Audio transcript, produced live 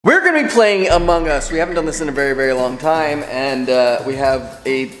gonna be playing Among Us. We haven't done this in a very, very long time, and we have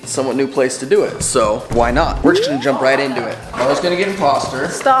a somewhat new place to do it. So why not? We're just gonna jump right into it. Mara's gonna get imposter.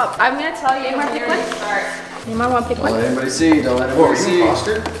 Stop. I'm gonna tell you. Neymar, pick one. Neymar, want to pick one? Don't let anybody see. Don't let anybody see.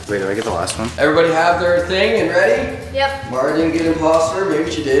 Imposter? Wait, do I get the last one? Everybody have their thing and ready? Yep. Mara didn't get imposter.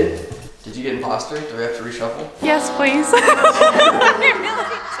 Maybe she did. Did you get imposter? Do we have to reshuffle? Yes, please. I really did.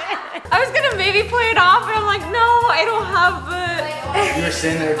 I was gonna maybe play it off, but I'm like, no, I don't have the. You were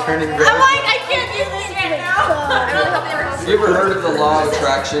sitting there turning red. I'm like, I can't do this right now. I really hope they were. You ever heard of the law of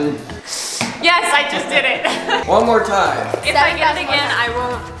attraction? Yes, I just did it. One more time. If I get it again, I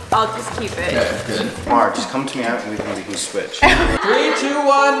won't. I'll just keep it. Okay, good. Mark, just come to me out and we can switch. 3, 2,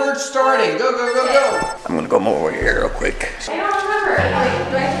 1, we're starting. Go, go, go, go. I'm gonna go over here real quick. I don't remember.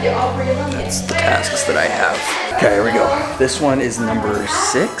 Wait, do I have to do all 3 of them? That's the tasks that I have. Okay, here we go. This one is number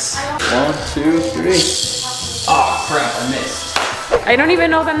 6. 1, 2, 3. Oh crap, I missed. I don't even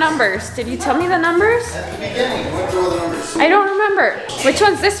know the numbers. Did you tell me the numbers? At the beginning, you went through all the numbers. I don't remember. Which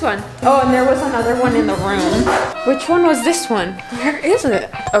one's this one? Oh, and there was another one in the room. Which one was this one? Where is it?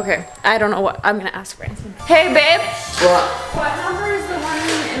 Okay, I don't know what. I'm gonna ask Branson. Hey, babe. What number is the one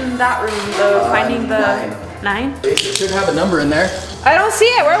in that room? The finding the 9? It should have a number in there. I don't see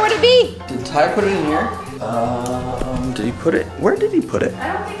it. Where would it be? Did Ty put it in here? Did he put it? Where did he put it?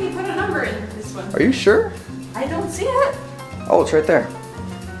 I don't think he put a number in this one. Are you sure? I don't see it. Oh, it's right there.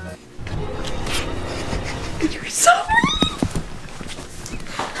 You're so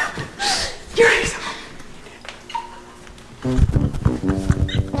rude. You're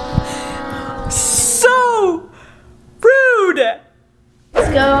so rude.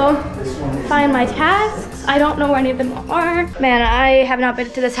 Let's go find my tasks. I don't know where any of them are. Man, I have not been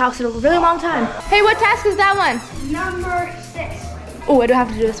to this house in a really long time. Hey, what task is that one? Number 6. Oh, I do have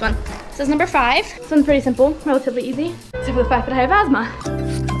to do this one. This is number 5. This one's pretty simple, relatively easy. Except for the fact that I have asthma.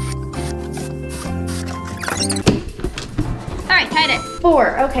 All right, tied it.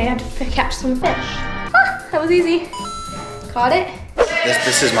 4, okay, I have to catch some fish. Ah, that was easy. Caught it.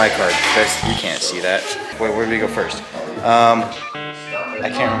 This is my card. You can't see that. Wait, where did we go first? I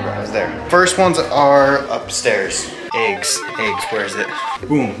can't remember. I was there. First ones are upstairs. Eggs. Eggs. Where is it?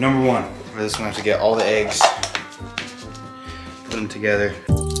 Boom. Number 1. For this one, I have to get all the eggs. Put them together.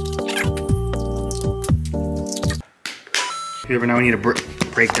 If you ever know, I need to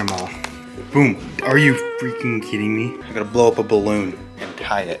break them all. Boom. Are you freaking kidding me? I gotta blow up a balloon and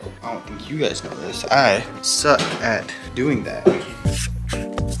tie it. I don't think you guys know this. I suck at doing that.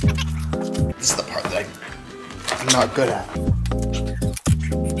 This is the part that I'm not good at.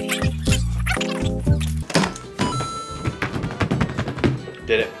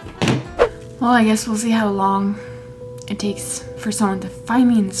 Did it. Well, I guess we'll see how long it takes for someone to find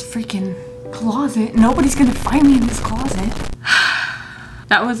me in this freaking closet. Nobody's gonna find me in this closet.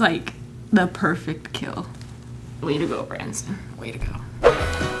 That was like the perfect kill. Way to go, Branson. Way to go.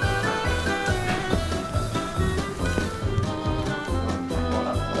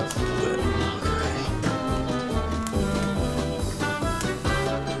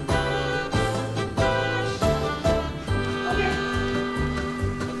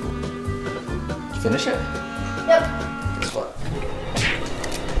 Finish it? Yep. Guess what?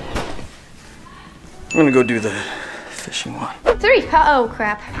 I'm gonna go do the fishing one. 3. Oh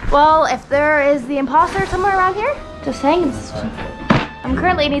crap. Well, if there is the imposter somewhere around here, just saying. I'm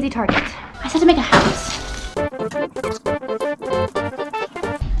currently an easy target. I just had to make a house.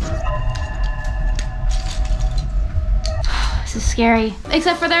 This is scary.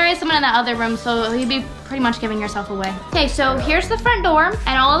 Except for there is someone in that other room, so you'd be pretty much giving yourself away. Okay, so here's the front door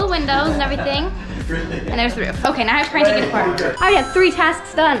and all the windows and everything. And there's the roof. Okay, now I have to take it apart. I already have 3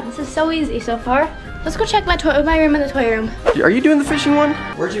 tasks done. This is so easy so far. Let's go check my room in the toy room. Are you doing the fishing one?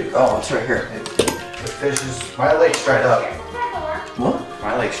 Where'd you? Oh, it's right here. The fish is. My leg's dried up. What?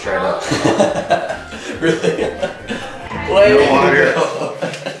 My leg's dried up. Really? No water.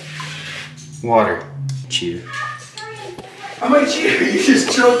 Water. Cheater. I'm a cheater. You just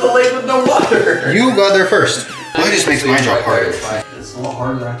chilled the lake with no water. You got there first. Well, it just makes my job harder. It's a little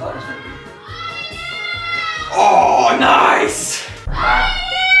harder than I thought it was gonna be. Oh, nice!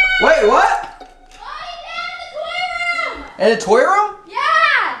 Wait, what? In the toy room?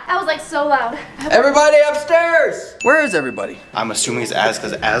 Yeah! That was like so loud. Everybody upstairs! Where is everybody? I'm assuming it's Az,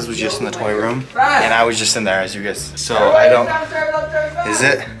 because Az was just in the toy room. Right. And I was just in there as you guys. So Everybody I don't. upstairs. Is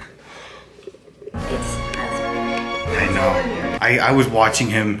it? I know. I was watching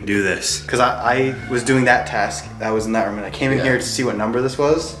him do this because I was doing that task that was in that room, and I came in here to see what number this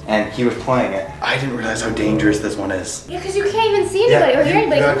was, and he was playing it. I didn't realize how dangerous this one is. Yeah, because you can't even see anybody or hear you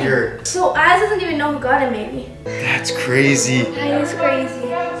anybody got coming. your- So Az doesn't even know who got him, maybe. That's crazy. That is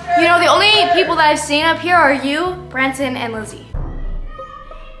crazy. You know, the only people that I've seen up here are you, Branson, and Lizzie.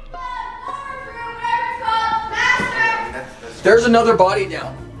 There's another body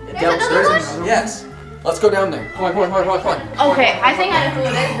down. another one? Yes. Let's go down there. Come on, come on, come on, come on. Okay, I think I know who it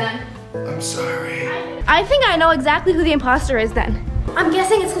is then. I'm sorry. I think I know exactly who the imposter is then. I'm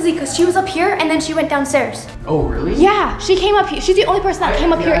guessing it's Lizzie because she was up here and then she went downstairs. Oh, really? Yeah, she came up here. She's the only person that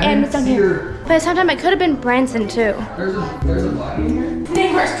came up here and was down here. But at the same time, it could have been Branson too. There's a body in here?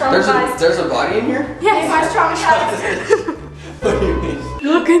 Neymar's traumatized. There's a body in here? Neymar's traumatized. What do you mean?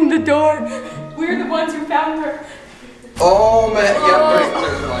 Look in the door. We're the ones who found her. Oh, man. Yeah,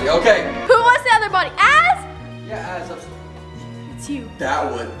 there's a body. Okay. Who was the other body? Az? Yeah, Az upstairs. It's you.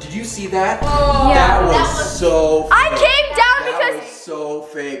 That one. Did you see that? Oh, Yeah. That was so fake. I came down That because. was so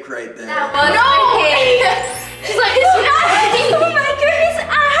fake right there. She's like, it's not. Oh my goodness,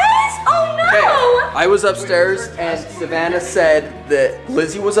 Az? Oh no. Okay, I was upstairs and Savannah said that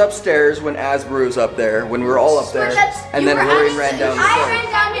Lizzie was upstairs when Asbury was up there, when we were all up there, and then Rory ran down the I stairs. ran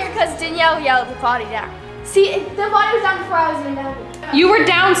down here because Danielle yelled the body down. See, the body was down before I was even down here. You were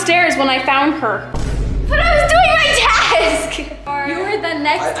downstairs when I found her. But I was doing my task. You were the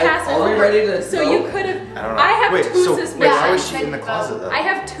next task Are we over. ready to So go? you could have. I don't know. I have Wait, two so suspicions. wait, how is she in the closet though? I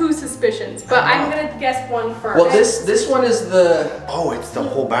have two suspicions, but I'm gonna guess one first. Well, this one is the Oh, it's the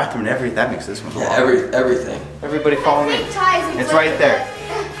whole bathroom and everything. That makes this one. everything. Everybody follow me. It's right there.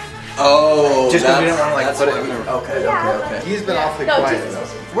 Oh, Just 'cause we didn't wanna, like, that's put it what in we- the- Okay. He's been awfully No, quiet just-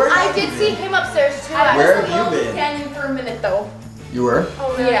 though. Where I have did you see been? him upstairs too. Where have you been? Canyon for a minute though. You were?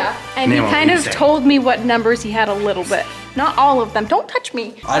 Oh, yeah. And Name he what kind you of say. told me what numbers he had a little bit. Not all of them. Don't touch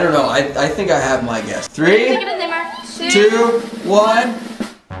me. I don't know. I think I have my guess. Take 3, it in there. 2, 1.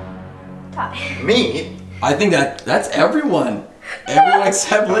 Me? I think that's everyone. Everyone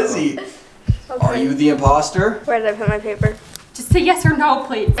except Lizzie. Are you the imposter? Where did I put my paper? Just say yes or no,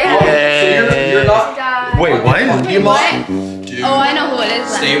 please. So you're not. Wait, what? You might. Dude, Oh, I know who it is.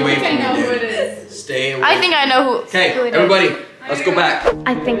 stay away I from know me, who it dude. is. Stay away. I think I know who. Okay, who it is. everybody, let's go back.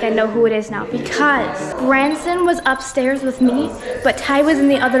 I think I know who it is now because Branson was upstairs with me, but Ty was in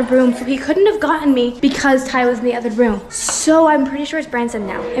the other room, so he couldn't have gotten me because Ty was in the other room. So I'm pretty sure it's Branson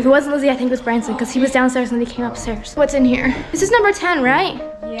now. If it wasn't Lizzie, I think it was Branson because he was downstairs and then he came upstairs. What's in here? This is number 10, right?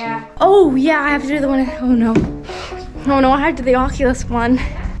 Yeah. Oh yeah, I have to do the one. Oh no. Oh no, I have to do the Oculus one.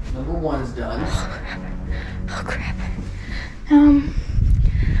 Number 1's done. Oh crap. I'm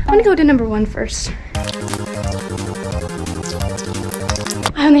gonna go to number 1 first.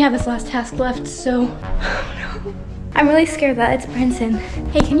 I only have this last task left, so oh no. I'm really scared that it's Branson.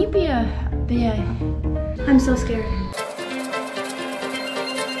 Hey, can you be a I'm so scared.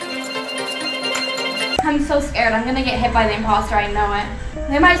 I'm so scared. I'm gonna get hit by the imposter. I know it.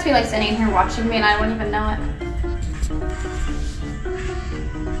 They might just be like sitting here watching me and I wouldn't even know it.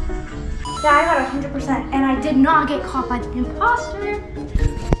 Yeah, I got 100% and I did not get caught by the imposter.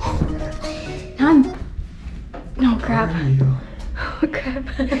 No crap. Oh crap.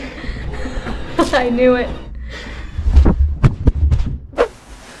 I knew it.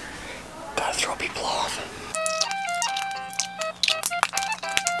 Gotta throw people off.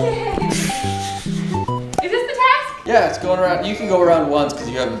 Is this the task? Yeah, it's going around. You can go around once because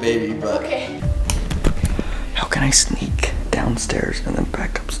you have a baby, but. Okay. How can I sneak downstairs and then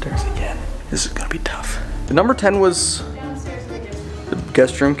back upstairs again? This is gonna be tough. The number 10 was Downstairs we go. the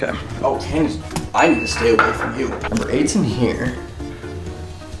guest room. Okay. Oh, 10 is. I need to stay away from you. Number 8's in here.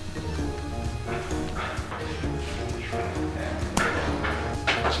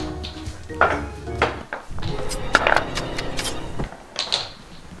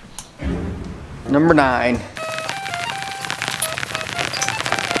 Number 9.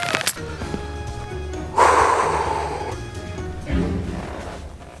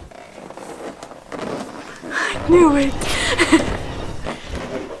 Knew it.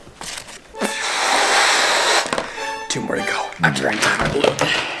 2 more to go. I'm trying to time a little bit.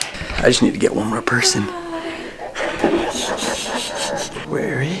 I just need to get one more person.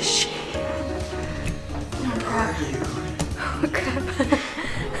 Where is she? Where are you? Oh crap.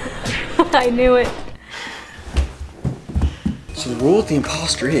 I knew it. So the rule with the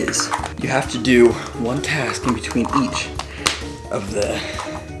imposter is you have to do one task in between each of the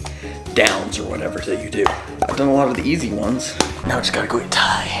downs or whatever that you do. I've done a lot of the easy ones. Now I just gotta go get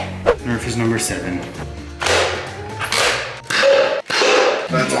Ty. Nerf is number 7.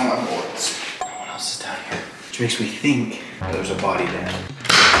 That's on my boards. No one else is down here. Which makes me think there's a body down.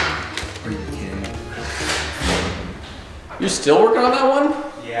 Are you kidding me? You're still working on that one?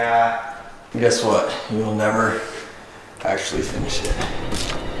 Yeah. Guess what? You'll never actually finish it.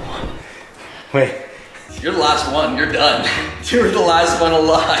 Wait. You're the last one. You're done. You're the last one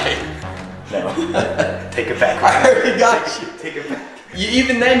alive. No. Take it back. I already got you. Take it back.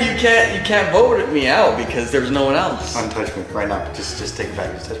 Even then, you can't vote me out because there's no one else. Untouch me right now. Just take it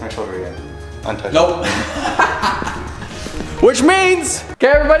back. Just touch my shoulder again. Untouch. Nope. Which means, okay,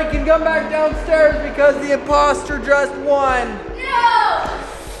 everybody can come back downstairs because the imposter just won. No!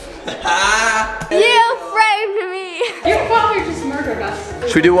 You framed me. Your father just murdered us.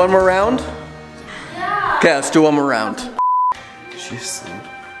 Should we do one more round? Yeah. Okay, let's do one more round. She's asleep.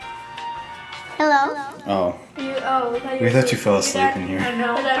 Hello. Oh. We thought you fell asleep in here. I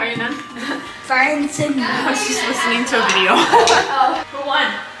know. Are you done? Branson. I was just listening to a video. Who won?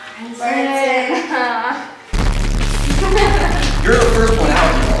 Branson. You're the first one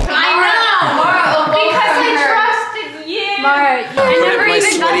out. I know. Because I trusted you. Mara, I never my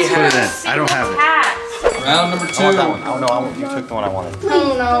even sweaty got hat. to I don't have it. Round number 2. I want that one. Oh no, you took the one I wanted.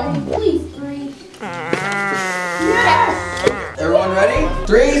 Oh no. Please, 3. Everyone ready?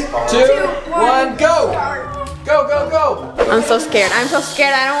 3, 2, 1, go! Go, go, go! I'm so scared. I'm so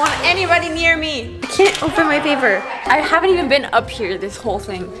scared. I don't want anybody near me. I can't open my paper. I haven't even been up here this whole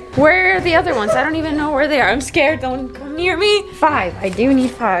thing. Where are the other ones? I don't even know where they are. I'm scared. Don't come near me. 5. I do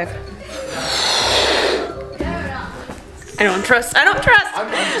need 5. I don't trust. I don't trust.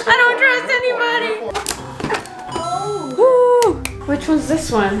 I don't trust anybody. Woo. Which one's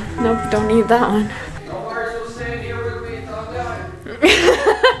this one? Nope, don't need that one.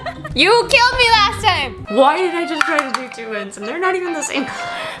 You killed me last time! Why did I just try to do 2 ends and they're not even the same color?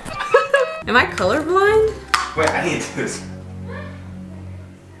 Am I colorblind? Wait, I need to do this.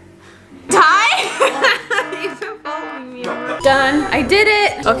 Ty? You've been following me. Done. I did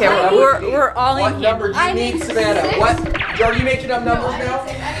it. Okay, we're all in What here. number do you need, Savannah? What? Are you making up numbers now?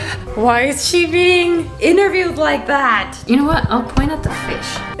 Why is she being interviewed like that? You know what? I'll point at the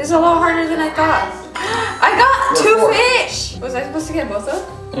fish. It's a lot harder than I thought. I got 2 fish! Was I supposed to get both of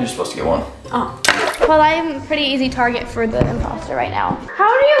them? You're supposed to get one. Oh. Well, I'm a pretty easy target for the imposter right now. How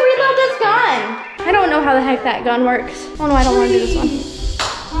do you reload this gun? I don't know how the heck that gun works. Oh no, I don't want to do this one.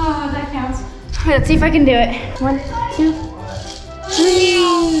 Oh, that counts. Wait, let's see if I can do it. 1, 2,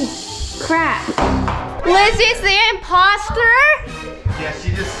 3. Crap. Lizzie's the imposter? Yeah,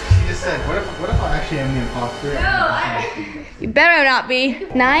 she just said, what if I actually am the imposter? You better not be.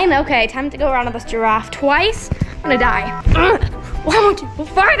 9? Okay, time to go around with this giraffe twice. I'm gonna die. Ugh. Why won't you go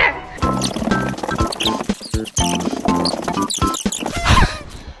farther?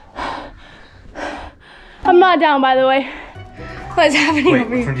 I'm not down, by the way. What's happening Wait, over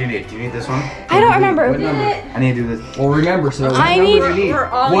which here? one do you need? Do you need this one? I don't remember. What number? I need to do this. Well, remember, so what I number need- do you need? We're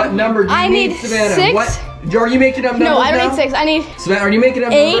all What in number do you I need Savannah? 6. What? Are you making up numbers No, I now? don't need 6. I need Savannah, are you making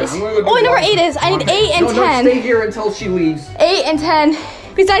up 8. numbers? I'm gonna go do Oh, number one. 8 is. I need 8 and No, 10. stay here until she leaves. 8 and 10.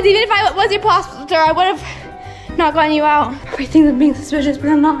 Besides, even if I was the imposter, I would have not gotten you out. Everything's I'm being suspicious, but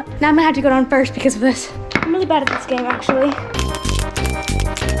I'm not. Now I'm gonna have to go down first because of this. I'm really bad at this game, actually.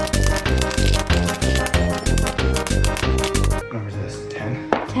 What number is this? 10?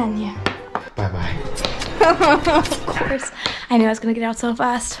 10, yeah. Bye-bye. Of course. I knew I was gonna get out so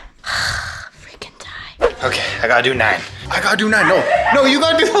fast. Freaking die. Okay, I gotta do 9. I gotta do 9. No, you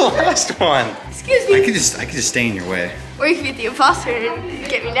gotta do the last one. Excuse I me. could just stay in your way. Or you could get the imposter and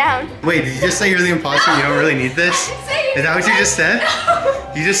get me down. Wait, did you just say you're the imposter? You don't really need this? Is that what you just said?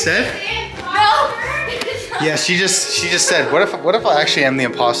 You just said? No. Yeah, she just said, what if I actually am the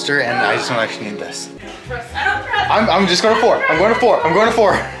imposter and I just don't actually need this? I'm just going to 4. I'm going to 4. I'm going to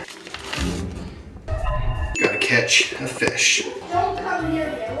 4. Gotta catch a fish. Don't come near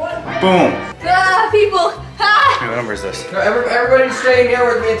me. Boom. Ah, people. Ah. Wait, what number is this? No, everybody stay in here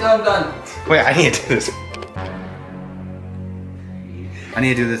with me until I'm done. Wait, I need to do this. I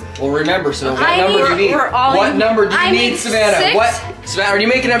need to do this. Well, remember, so what I number need- do you need? we're all What in- number do you I need, need Savannah? 6. What? Savannah, are you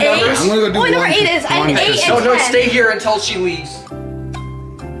making up 8. numbers? I'm gonna go do Oh, number 1 8 to- is. I 1 need to 8 6. and No, 10. stay here until she leaves.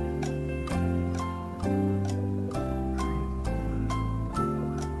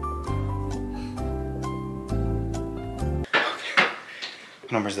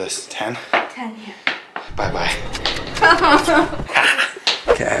 What number is this? 10? 10, yeah. Bye-bye.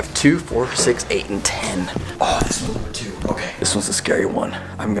 Okay, I have 2, 4, 6, 8, and 10. Oh, this one's number 2. Okay. This one's a scary one.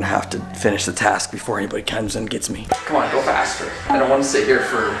 I'm gonna have to finish the task before anybody comes and gets me. Come on, go faster. I don't want to sit here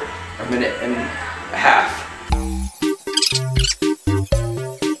for a minute and a half.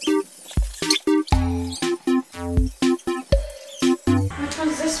 Which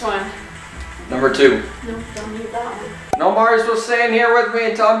one's this one? Number 2. No, don't need that one. No more, you're supposed to stay in here with me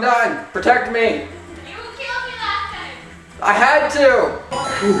until I'm done. Protect me. You killed me last time. I had to.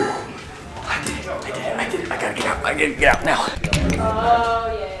 Ooh. I did it. I gotta get out. I gotta get out now.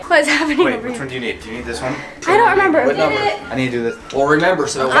 Oh, yeah. What is happening Wait, over which here? one do you need? Do you need this one? I don't remember. What number? I need to do this. Well, remember,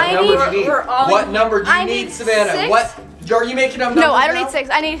 so what I number need- do you need? we're all- What number do you I need, need Savannah? 6. What? Are you making up numbers No, I don't now? need 6.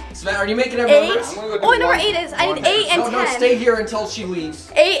 I need Savannah, are you making up 8. numbers? I'm gonna go do Oh, I know where one. 8 is. I need 8 and 10. No, stay here until she leaves.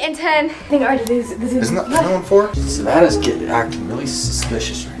 8 and 10. I think already this is. Isn't that one 4? Savannah's acting really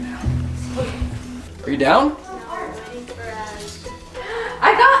suspicious right now. Are you down?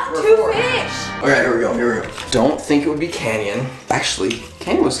 I got 2 fish. Okay, here we go, here we go. Don't think it would be Canyon. Actually,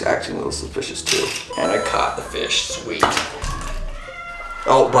 Canyon was acting a little suspicious too. And I caught the fish, sweet.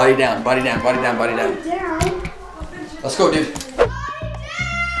 Oh, body down, body down, body down, body down. Let's go, dude.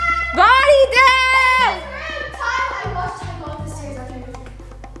 Body down!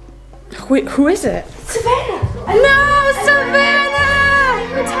 Wait, who is it? Savannah! No,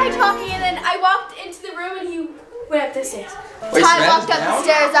 Savannah! We were Ty talking and then I walked into the room and he went up the stairs. Wait, Ty Savannah's walked up down? the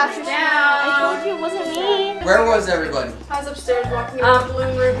stairs after that. I told you it wasn't me. Where was everybody? I was upstairs walking in the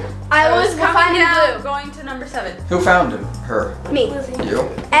balloon room. I was coming finding down, blue. going to number 7. Who found him? Her. Me. You?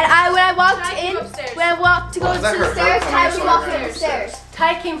 And when I walked Ty came in, upstairs. when I walked to go Oh, to is that the her? stairs, Her Ty was coming walking upstairs. upstairs.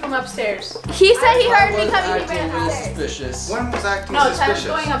 Ty came from upstairs. He said he heard me Was coming, he acting ran really upstairs. suspicious. When was acting No, Ty was suspicious?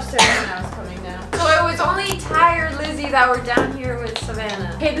 going upstairs when I was coming down. So it was only Ty or Lizzie that were down here with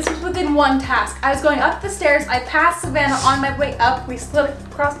Savannah. Okay, this was within one task. I was going up the stairs. I passed Savannah on my way up. We slid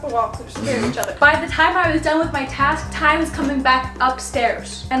across the wall because we were scared of each other. By the time I was done with my task, Ty was coming back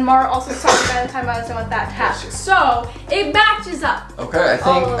upstairs. And Mara also saw me by the time I was done with that task. So it matches up. Okay, I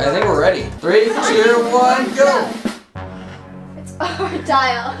think we're ready. 3, 2, 1, go! It's our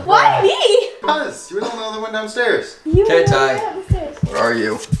dial. Why me? Because you were the only other one downstairs. Okay, Ty. Where are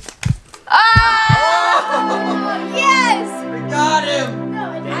you? Oh! Yes! We got him!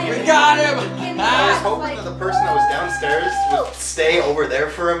 No, We got him! I was hoping that the person that was downstairs would stay over there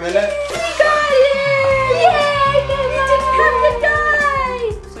for a minute. We got it! Yay! You didn't have to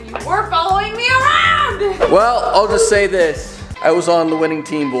die! So you were following me around. Well, I'll just say this. I was on the winning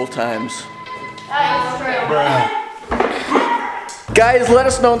team both times. Guys, let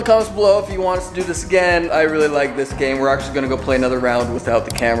us know in the comments below if you want us to do this again. I really like this game. We're actually gonna go play another round without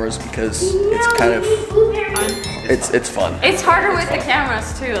the cameras because it's kind of, it's fun. It's harder with the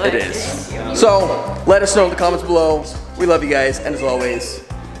cameras too. Like, It is. So, let us know in the comments below. We love you guys, and as always,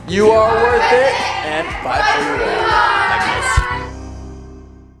 you are worth it, and bye for your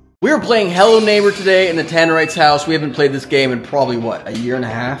We were playing Hello Neighbor today in the Tannerites house. We haven't played this game in probably, what, a year and a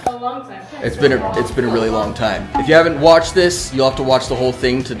half? a long time. It's been a really long time. If you haven't watched this, you'll have to watch the whole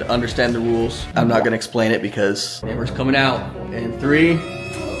thing to understand the rules. I'm not gonna explain it because Neighbor's coming out in 3,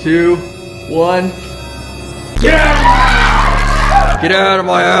 2, 1. Get out! Get out of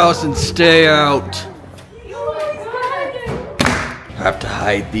my house and stay out. I have to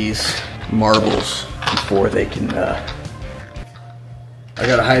hide these marbles before they can, I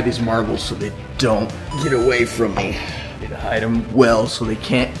gotta hide these marbles so they don't get away from me. I need to hide them well so they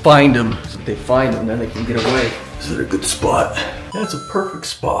can't find them. So if they find them, then they can get away. This is a good spot. That's a perfect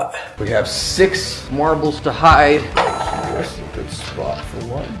spot. We have 6 marbles to hide. That's a good spot for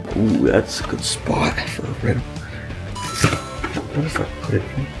one. Ooh, that's a good spot for a red one. What if I put it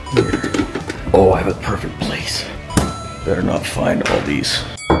in here? Oh, I have a perfect place. Better not find all these.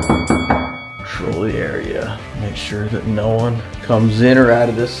 Control the area. Make sure that no one comes in or out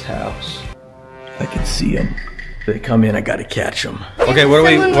of this house. I can see them. If they come in, I gotta catch them. Okay, what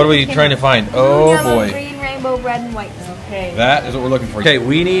are we trying to find? Oh boy. Green, rainbow, red, and white. Okay. That is what we're looking for. Okay,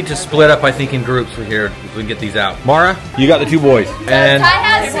 we need to split up, I think, in groups for here so we can get these out. Mara, you got the 2 boys. And Ty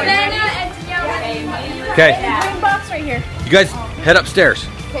has Savannah and Danielle. okay, Green box right here. you guys head upstairs.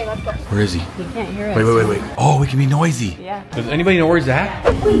 Okay, let's go. Where is he? You can't hear us. Wait. Oh, we can be noisy. Yeah. Does anybody know where he's at?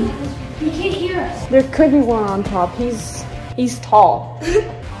 He can't hear us. There could be one on top. He's tall.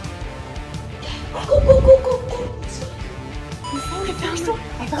 Go, go, go, go, go.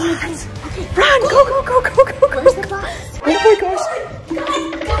 I found it. Okay, run! Go! Where's the box? Oh my gosh!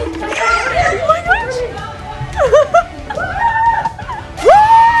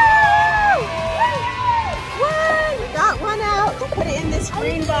 Got one out. Put it in this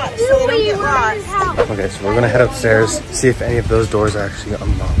green box so they don't get lost. Okay, so we're gonna head upstairs, see if any of those doors are actually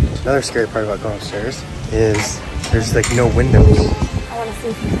unlocked. Another scary part about going upstairs is there's like no windows. I want to see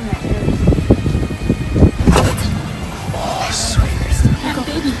if he's in that area. Oh, sweet. Go,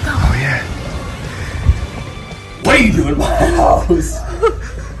 baby, go. Oh yeah. What are you doing in my house?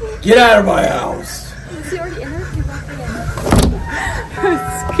 Get out of my house! Is he already in there? He walked in. I'm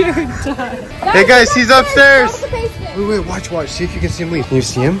scared, Ty. Hey guys, he's upstairs! Go to the basement. Wait, watch. See if you can see him leave. Can you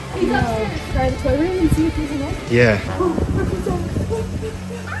see him? He's upstairs. Try the toy room and see if he's in there. Yeah.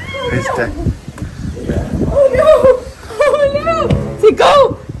 He's dead. Oh no! Oh no! Say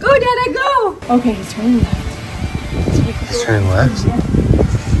go! Go, Dada, go! Okay, he's turning left. He's turning left?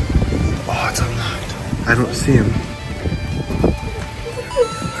 Oh, it's unlocked. I don't see him.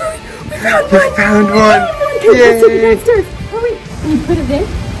 We found one! Yay! Hurry! Can you put it in?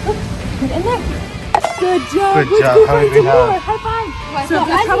 Look, put it in there. Good job. Good job. How many do we have? High five. So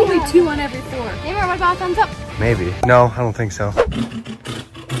there's probably 2 on every floor. Neighbor, what about a thumbs up? Maybe. No, I don't think so.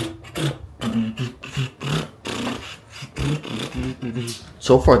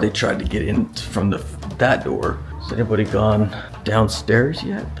 So far, they tried to get in from that door. Has anybody gone downstairs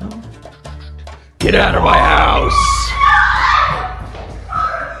yet, though? Get out of my house!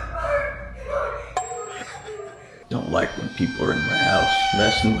 Don't like when people are in my house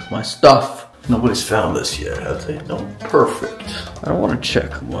messing with my stuff. Nobody's found this yet, have they? No, perfect. I don't want to check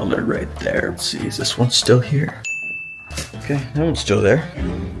them while they're right there. Let's see, is this one still here? Okay, that one's still there.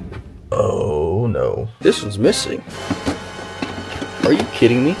 Oh no, this one's missing. Are you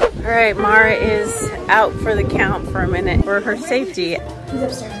kidding me? All right, Mara is out for the count for a minute for her safety. He's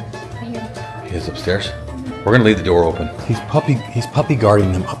upstairs. I hear him. He is upstairs. We're gonna leave the door open. He's puppy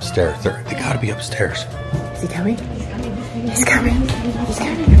guarding them upstairs. They gotta be upstairs. Is he coming? He's coming. He's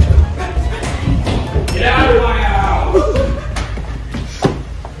coming. Get out of my house!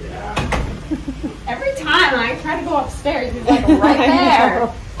 Every time I try to go upstairs, he's like right there.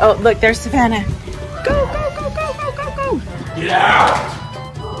 Oh, look, there's Savannah. Go, go, go, go, go, go, go. Get out!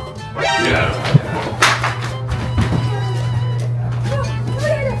 Get out!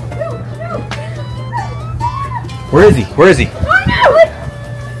 Where is he? Where is he?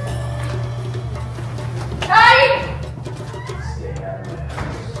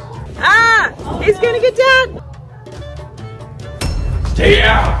 Ah! He's gonna get down! Stay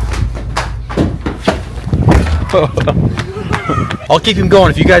out! I'll keep him going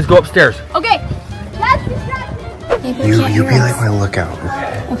if you guys go upstairs. Okay. That's distracted. You be like my lookout.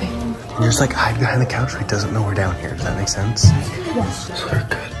 Okay. And just like hide behind the couch so he doesn't know we're down here. Does that make sense? Yes. So there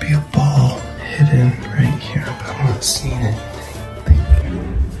could be a ball hidden right here, but I'm not seeing it.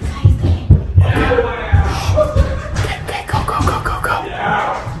 Okay, go, go, go, go, go.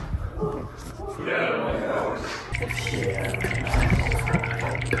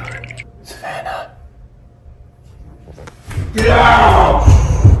 Savannah. Get out!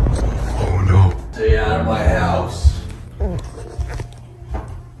 Oh no. Stay out of my house.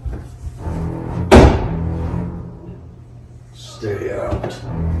 Stay out.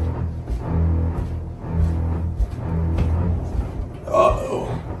 Uh-oh.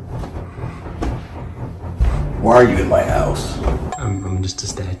 Why are you in my house? I'm just a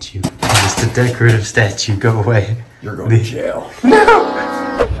statue. I'm just a decorative statue. Go away. You're going to jail. No!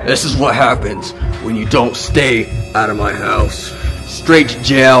 This is what happens when you don't stay out of my house. Straight to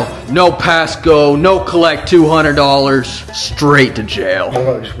jail, no pass go, no collect $200, straight to jail. What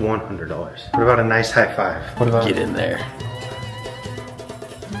about just $100? What about a nice high five? What about Get in there.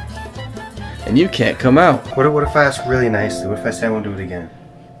 And you can't come out. What if I ask really nicely? What if I say I won't do it again?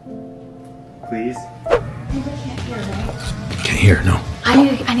 Please? Can't hear, no.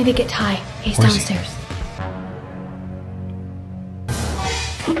 I need to get Ty. He's Where's he? downstairs.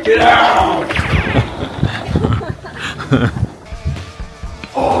 Get out!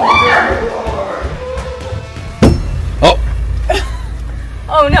 Oh!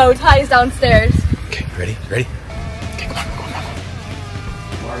 Oh no, Ty's downstairs. Okay, ready? Ready? Okay, come on, come on, come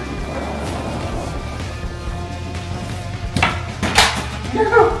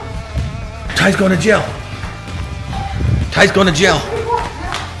on. Ty's going to jail. Ty's going to jail.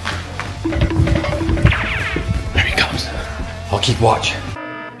 There he comes. I'll keep watch.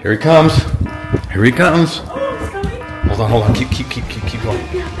 Here he comes. Here he comes. Hold on. Keep going.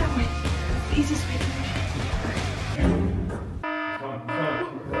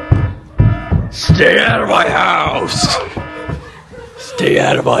 Stay out of my house! Stay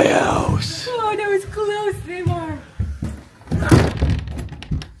out of my house. Oh, that was close, Neymar.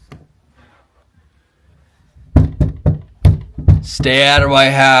 Stay out of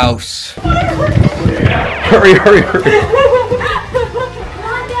my house. Hurry.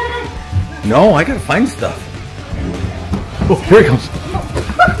 No, I gotta find stuff. Oh, here he comes.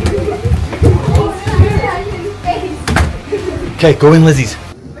 Okay, go in Lizzie's.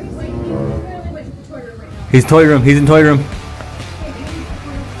 He's toy room. He's in toy room.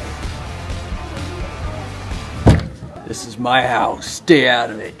 This is my house. Stay out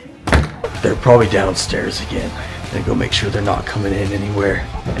of it. They're probably downstairs again. Then go make sure they're not coming in anywhere.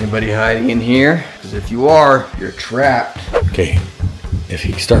 Anybody hiding in here? Because if you are, you're trapped. Okay, if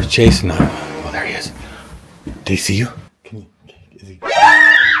he starts chasing, oh, there he is. Did he see you? Is he?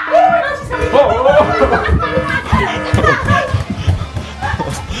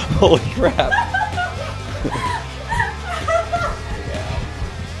 Holy crap.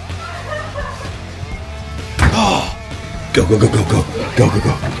 Go, go, go, go, go. Go, go,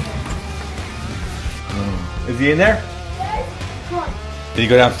 go. Is he in there? Did he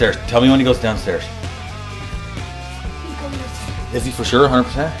go downstairs? Tell me when he goes downstairs. Is he for sure,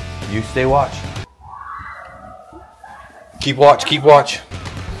 100%? You stay watch. Keep watch, keep watch.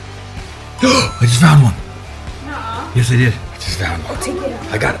 I just found one. Yes, I did. I just found one.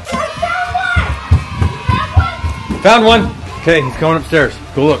 I got it. Found one. Okay, he's going upstairs.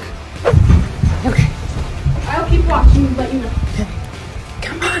 Go look. Okay. I'll keep watching and let you know.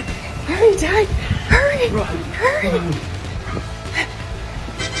 Come on. Hurry, Dad. Hurry. Hurry.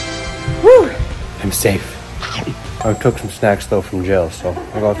 Woo. I'm safe. I took some snacks though from jail, so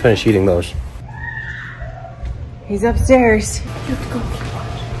I'm gonna finish eating those. He's upstairs. You have to go keep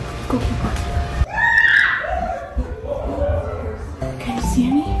watch. Go keep watch. Can you see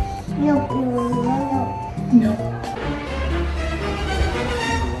any? No.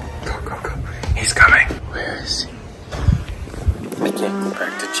 Go, go, go. He's coming. Where is he? I can't go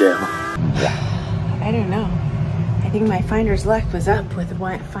back to jail. I don't know. I think my finder's luck was up with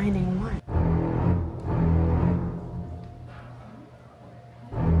finding one.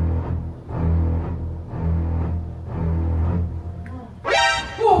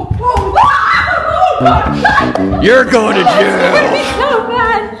 You're going to jail. So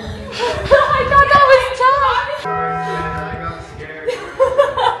bad. I thought that was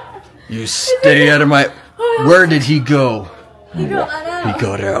tough. You stay out of my... Where did he go? He got let out. He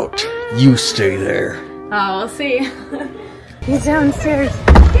got out. You stay there. Oh, we'll see. He's downstairs.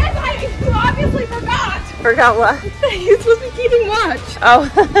 Yes, I obviously forgot. Forgot what? You're supposed to be keeping watch. Oh.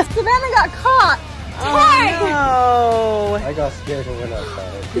 Savannah got caught. Hi. Oh, I got scared and went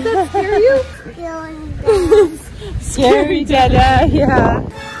outside. Does that scare you? scary, Dada. Yeah.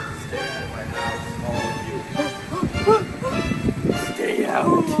 Stay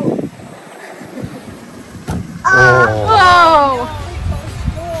out. Oh.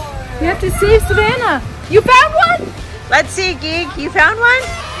 You have to save Savannah. You found one? Let's see, Geek. You found one?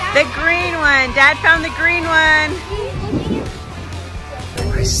 The green one. Dad found the green one.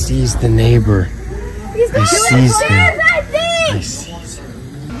 I seized the neighbor. I seized him. I seized him.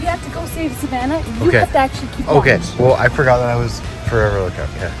 You have to go save Savannah. You Okay. have to actually keep Okay, watch. well, I forgot that I was forever lookout.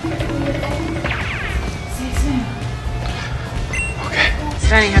 Yeah.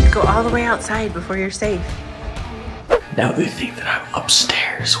 Savannah, you have to go all the way outside before you're safe. Now they think that I'm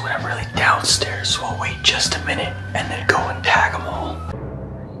upstairs when I'm really downstairs, so I'll wait just a minute and then go and tag them all.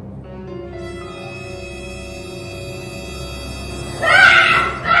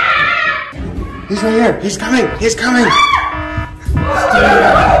 He's right here. He's coming. He's coming.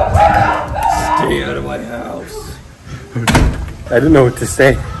 Stay out of my house. I didn't know what to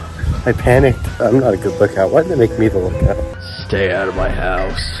say. I panicked. I'm not a good lookout. Why did they make me the lookout? Stay out of my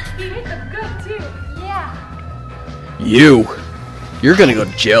house. You hit them good too. Yeah. You're gonna go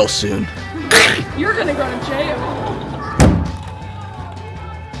to jail soon. You're gonna go to jail.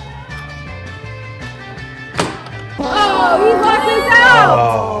 Oh, he locked us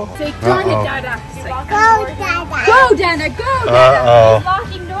out. Say, darn it, Dada. Go, Dada. Go, Dada. Go, Dada. He's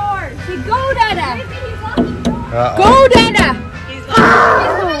locking doors. Say, go, Dada. Go, Dada. He's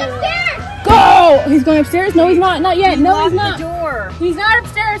going upstairs. Go. He's going upstairs? No, he's not. Not yet. No, he's not. The door. He's not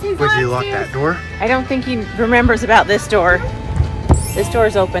upstairs. He's not Did you lock upstairs. that door? I don't think he remembers about this door. This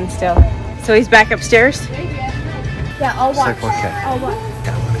door's open still. So he's back upstairs? Yeah, I'll watch. It's like, okay. I'll watch.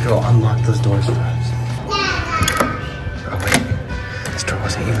 Yeah, I'm gonna go unlock those doors for us. Oh wait, this door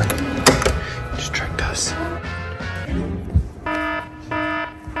wasn't even. It just tricked us.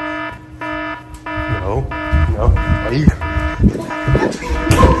 No, no. Are you?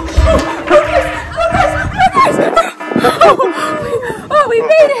 Oh, we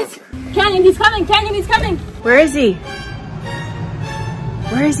made it. Canyon, he's coming. Canyon, he's coming. Where is he?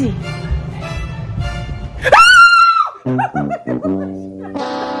 Where is he?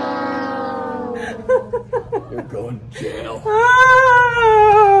 You're going to jail.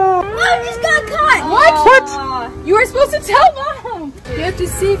 Mom just got caught. What? You were supposed to tell Mom. You have to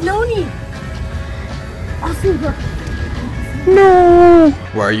save Noni. I'll save her.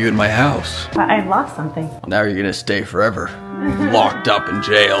 Why are you in my house? I lost something. Now you're gonna stay forever. Locked up in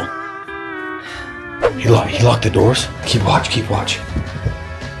jail. He locked the doors. Keep watch, keep watch.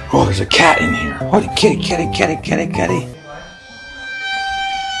 Oh, there's a cat in here. Oh, kitty. He's coming.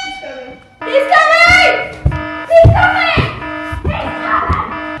 He's coming.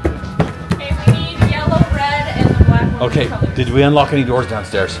 Okay, we need yellow, red, and the black one. Okay, did we unlock any doors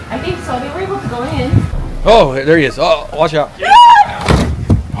downstairs? I think so. They were able to go in. Oh, there he is. Oh, watch out.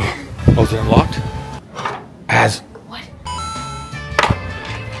 Is it unlocked? As. What?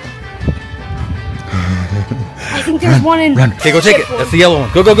 I think there's one in. Run. Okay, go take it. That's the yellow one.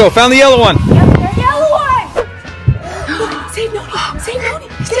 Go, go, go. Found the yellow one. Yep, the yellow one. Save Noni! Save Noni!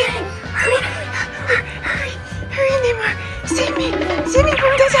 Save me! Hurry! Hurry, Neymar! Save me! Save me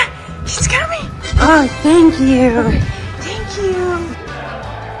from Dada! She's coming! Oh, thank you! Thank you!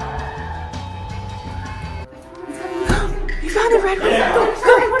 You found the red one! Go!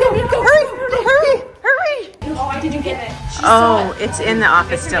 Hurry! Oh, I didn't get it. Oh, it's in the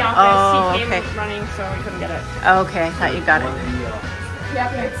office still. Oh, He okay. came running, so we couldn't get it. Okay, I thought you got it.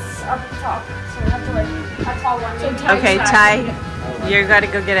 Yeah, it's up top, so we have to like. That's all one. So Okay, Ty, you gotta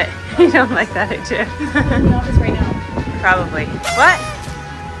go get it. You don't like that idea. He's in the office right now. Probably. What?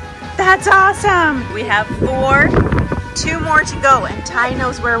 That's awesome! We have 4, 2 more to go, and Ty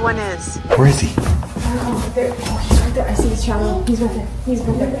knows where one is. Where is he? Oh, there. Oh, he's right there. I see his shadow. He's right there. He's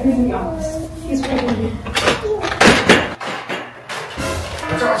right there. He's in the office. He's right there.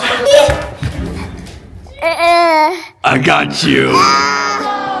 I got you.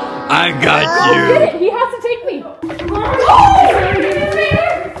 I got you. He has to take me.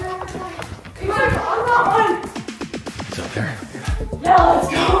 It's up there. Yeah, let's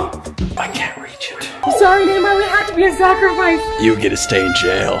go. I can't reach it. Sorry, Neymar. We had to be a sacrifice. You get to stay in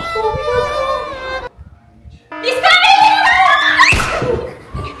jail. He's coming!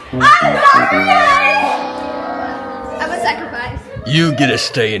 I'm a sacrifice. You get to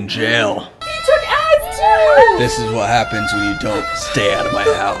stay in jail. He took ads too. This is what happens when you don't stay out of my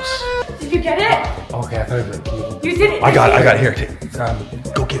house. Did you get it? Okay, I thought it was You did it. I got it here.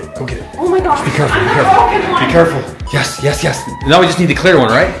 Go get it. Oh my gosh. Be careful, I'm be the careful. broken one. Be careful. Yes. Now we just need the clear one,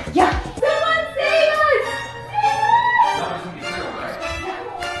 right? Yeah. Someone save us!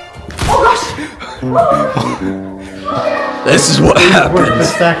 Oh gosh. This is what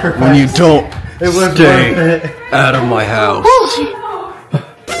happens when you don't stay out of my house.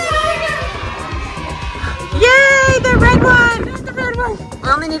 Yay, the red one! The red one! We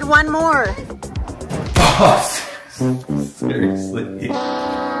only need one more. Oh, seriously. Oh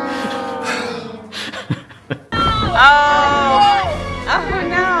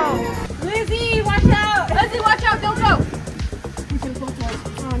no! Lizzie, watch out! Lizzie, watch out! Don't go!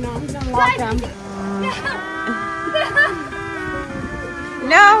 Oh no, he's gonna lock them.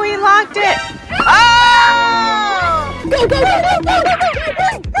 No, he locked it! Oh!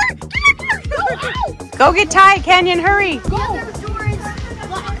 Go get Ty, Canyon, hurry!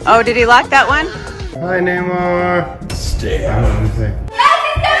 Oh, did he lock that one? Hi, Neymar. Stay out.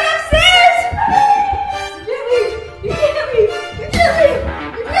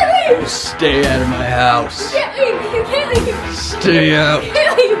 Stay out of my house. Stay out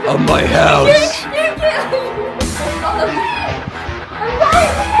of my house.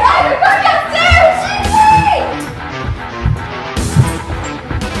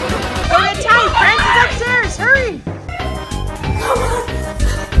 Go get Ty, Branson's upstairs, hurry!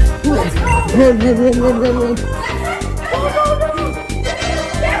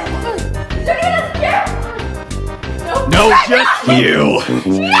 No, just you.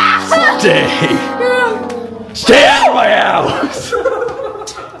 Stay out of my house.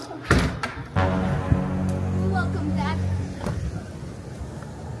 Welcome back.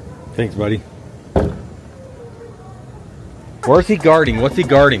 Thanks, buddy. Where's he guarding? What's he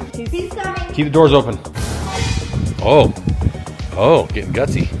guarding? He's coming. Keep the doors open. Oh, getting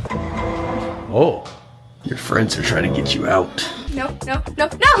gutsy. Oh, your friends are trying to get you out. No.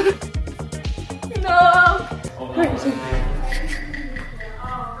 Where is he?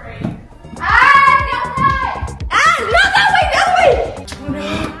 Not that way!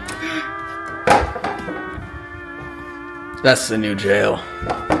 That's the new jail.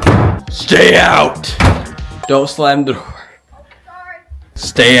 Stay out! Don't slam the door.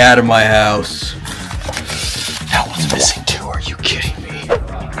 Stay out of my house. That one's missing too. Are you kidding me?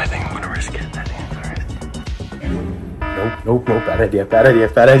 I think I'm gonna risk it. Nope. Bad idea.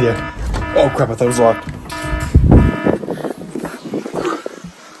 Oh crap! I thought it was locked.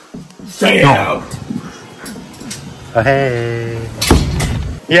 Stay out! Oh, hey.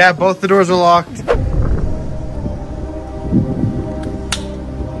 Yeah, both the doors are locked.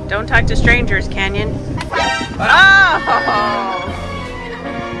 Don't talk to strangers, Canyon. Oh!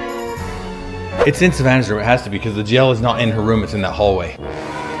 It's in Savannah's room. It has to be because the jail is not in her room. It's in that hallway.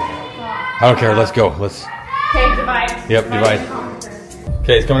 I don't care. Let's go. Let's. Okay, divide. Yep, divide.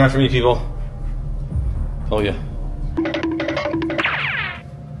 Okay, it's coming after me, people. Told you.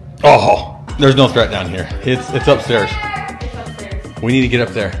 Oh, there's no threat down here. It's upstairs. We need to get up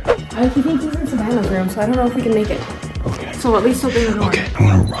there. I think he's in Savannah's room, so I don't know if we can make it. Okay. So at least open the door. Okay, I'm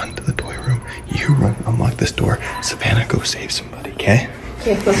gonna run to the toy room. you run, unlock this door. Savannah, go save somebody, okay?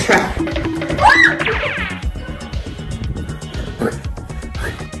 Okay, let's try.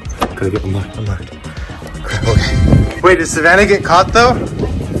 Gotta get unlocked. Crap, okay. Wait, did Savannah get caught though?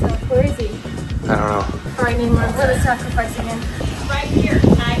 Where is he? I don't know. All right, Nemo, let us sacrifice again. Right here.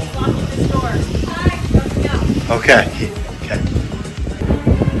 Nice. Locking this door. Alright, let's go. Okay. Okay.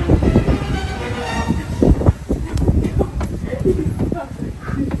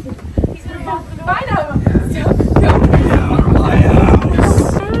 He's gonna fall through the vine out.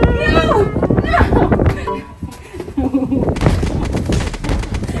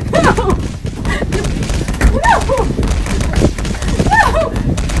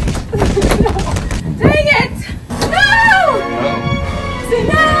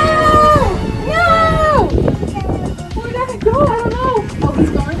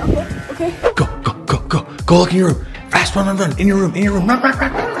 Go look in your room. Fast, run. In your room. Run.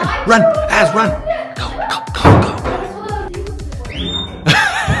 Run. Az, run. Go.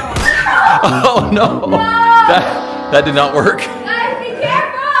 Oh no. That did not work. Guys, be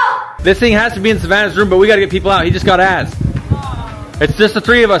careful! This thing has to be in Savannah's room, but we gotta get people out. He just got Az. It's just the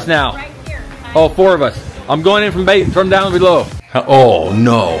 3 of us now. Right here. Oh, 4 of us. I'm going in from down below. Oh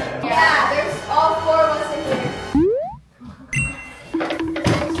no. Yeah, there's all 4 of us in here.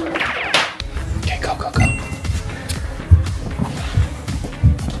 Okay, go.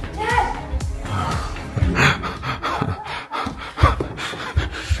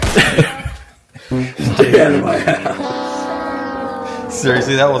 Stay out of my house.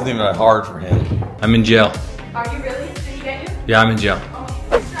 Seriously, that wasn't even that hard for him. I'm in jail. Are you really? Did he get you? Yeah, I'm in jail.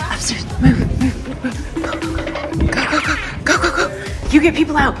 Upstairs. Move. Go. You get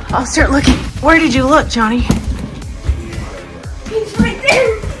people out. I'll start looking. Where did you look, Johnny? He's right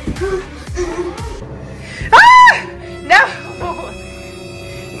there! Ah! No! Oh,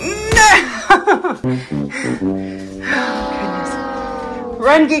 goodness.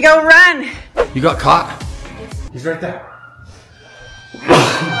 Run, Gigo, run! You got caught? He's right there. He's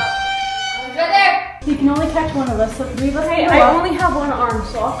right there! You can only catch one of us, so 3 of us. Hey, I only have 1 arm,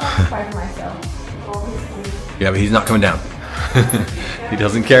 so I'll sacrifice myself. Yeah, but he's not coming down. He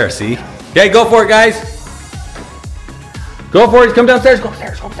doesn't care, see? Okay, go for it, guys. Go for it. Come downstairs. Go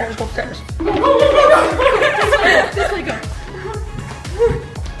upstairs.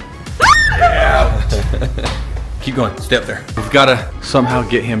 Yeah. Keep going. Stay up there. We've got to somehow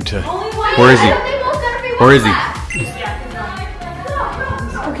get him to... Where is he? Where is he?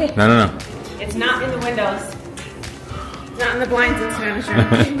 Okay. No. It's not in the windows. It's not in the blinds in Spanish room.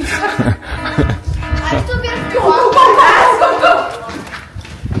 I'm still getting Go!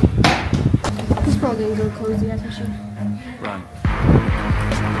 He's probably gonna go close the attention. Run.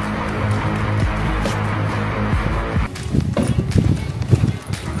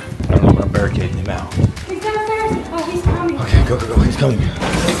 I'm barricading him out. He's downstairs. Oh, he's coming. Okay, go. He's coming.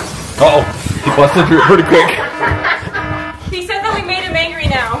 Uh-oh. He busted through it pretty quick. He said that we made him angry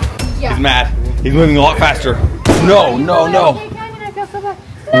now. He's mad. He's moving a lot faster. No.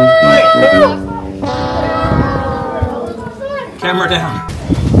 Camera down.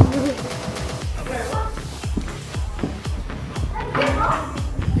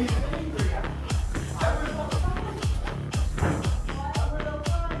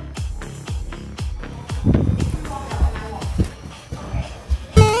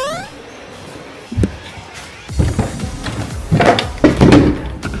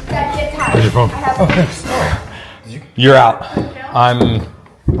 Where's your phone? You're out. I'm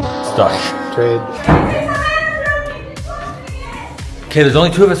stuck. Trade. Okay, there's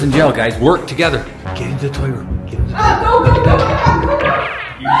only 2 of us in jail, guys. Work together. Get into the toy room. Go!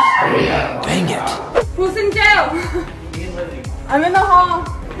 Dang it. Who's in jail? I'm in the hall.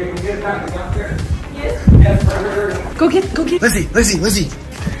 Go get. Lizzie.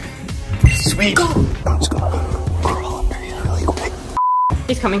 Sweet. Go. Let's go.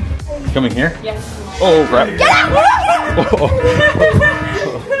 He's coming. He's coming here? Yes. Oh, crap. Get out!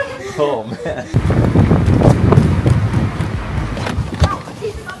 Oh, man.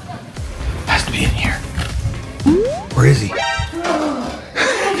 Has to be in here. Where is he?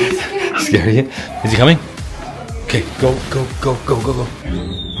 Scare you? Is he coming? Okay, go.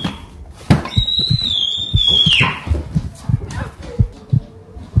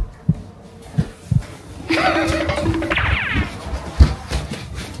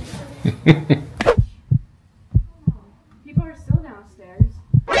 People are still downstairs.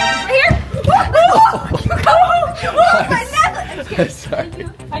 Here! Sorry.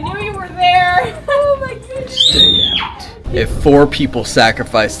 I knew you were there. Oh my goodness. Stay out. If 4 people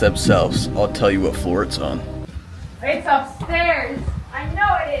sacrifice themselves, I'll tell you what floor it's on. It's upstairs. I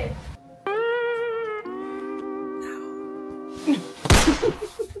know it is.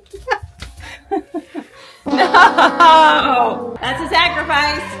 Oh, that's a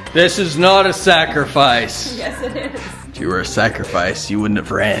sacrifice. This is not a sacrifice. Yes, it is. If you were a sacrifice, you wouldn't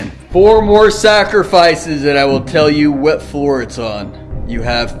have ran. 4 more sacrifices and I will tell you what floor it's on. You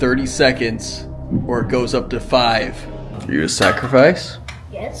have 30 seconds or it goes up to 5. Are you a sacrifice?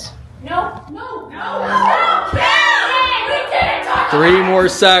 Yes. 3 more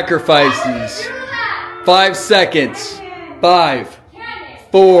sacrifices. 5 seconds. 5,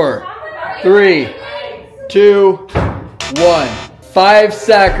 4, 3, 2, 1. 5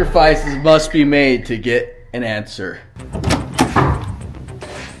 sacrifices must be made to get an answer.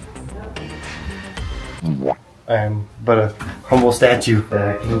 I am but a humble statue.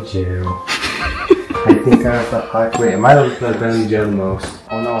 Back in jail. I think I thought, wait, am I the one that's been in jail the most?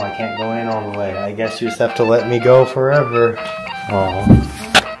 Oh no, I can't go in all the way. I guess you just have to let me go forever. Oh.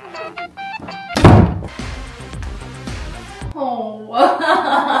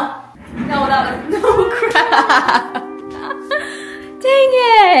 No, crap. Dang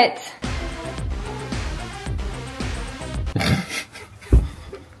it.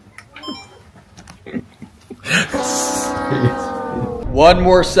 One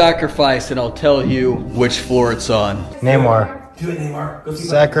more sacrifice and I'll tell you which floor it's on. Neymar. Do it, Neymar. Go see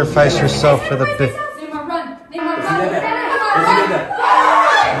Sacrifice yourself for the bit. Neymar, run. Neymar, Go see run. Dada. Go see Dada. Go see Dada.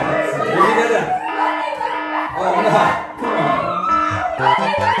 Oh, no.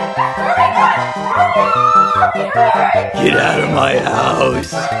 Get out of my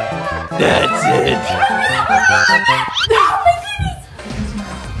house. That's it.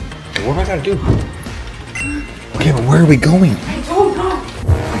 What am I gonna do? Okay, but where are we going? I don't know.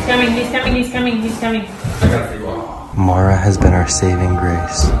 He's coming, he's coming, he's coming, he's coming. Mara has been our saving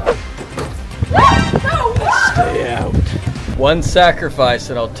grace. Stay out. 1 sacrifice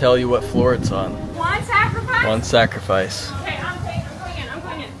and I'll tell you what floor it's on. 1 sacrifice? 1 sacrifice. Okay, I'm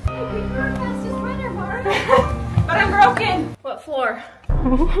going in. But I'm broken. What floor?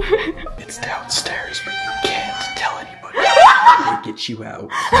 It's downstairs, but you can't tell anybody. It gets you out. No!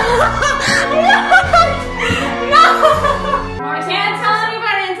 I can't tell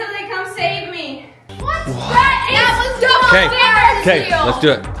anybody until they come save me. What? That was double Okay, let's do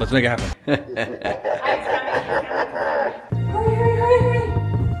it. Let's make it happen. Hurry.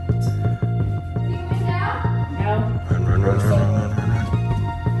 No. Run.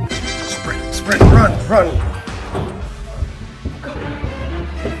 Sprint, run.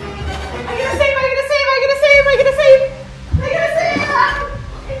 I gotta save.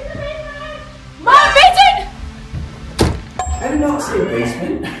 Mom, basement! I did not see a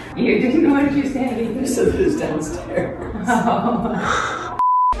basement. You didn't know what you said. You said it was downstairs.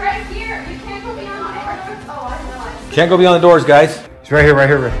 Right here. You can't go beyond the door. Oh, I know. Can't go beyond the doors, guys. He's right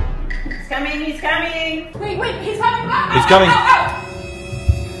here. He's coming. Wait, he's coming back. He's coming.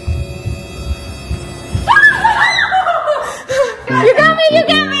 You got me.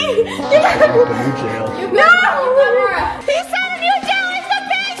 The new jail. No! He said a new jail is the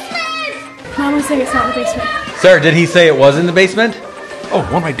basement! Mom was saying it's not the basement. Sarah, did he say it was in the basement? Oh,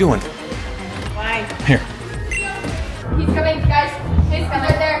 what am I doing? Why? Here. He's coming, guys. He's coming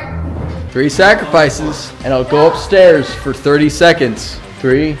right there. 3 sacrifices and I'll go upstairs for 30 seconds.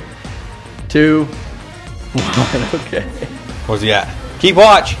 3, 2, 1. Okay. Where's he at? Keep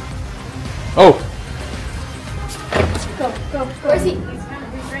watch. Oh. Go. Where's he? He's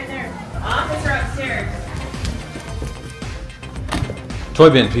right there. The officer upstairs. Toy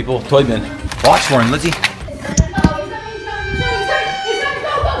bin, people. Toy bin. Watch for him, Lizzie.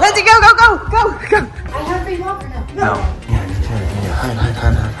 Lindsay, go! I have a free walker now. No. Yeah, hide.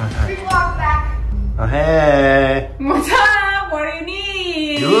 Free walk back. Oh, hey. What's up? What do you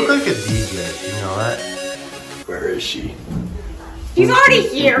need? You look like a DJ. You know that? Where is she? He's already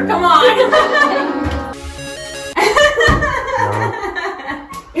here. Come on.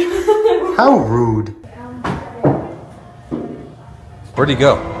 How rude. Where'd he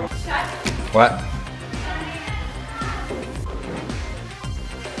go? What?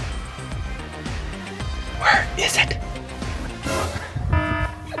 Where is it?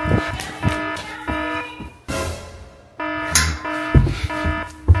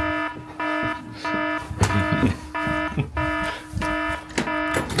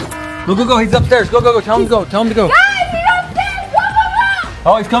 Go. He's upstairs. Go. Tell him to go. Guys, he's upstairs. Go.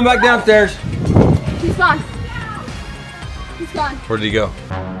 Oh, he's coming back downstairs. He's gone. Where did he go?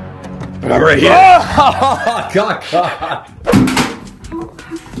 I'm right here. Oh, God.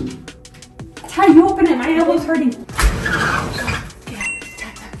 Ty, you open it. My elbow's hurting.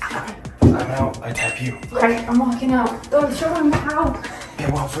 I'm out. I tap you. Alright, I'm walking out. Oh, show him how.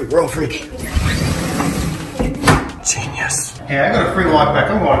 Hey, we're all free. Genius. Hey, I got a free walk back.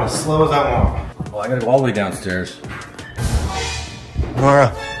 I'm going as slow as I want. I gotta go all the way downstairs.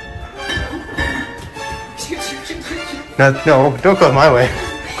 Nora. No, don't go my way.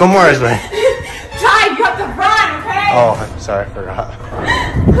 Go Mora's way. Ty, you have to run, okay? Oh, I'm sorry, I forgot.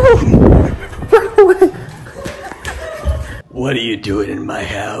 What are you doing in my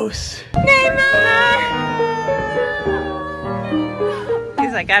house?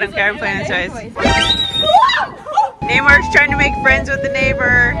 He's like, I don't care, I'm playing with toys. Neymar's trying to make friends with the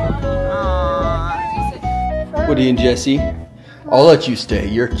neighbor. Aww. Woody and Jesse, I'll let you stay.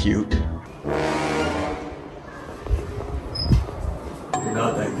 You're cute. You're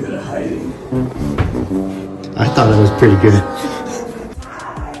not that good at hiding. I thought it was pretty good.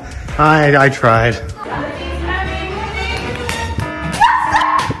 I tried.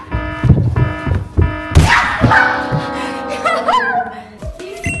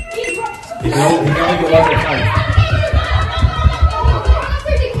 You can only go one at a time.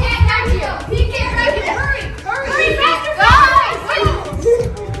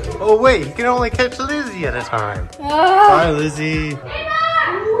 Oh wait, he can only catch Lizzie at a time. Bye, Lizzie.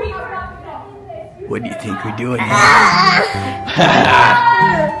 What do you think we're doing?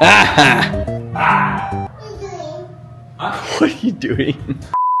 What are you doing?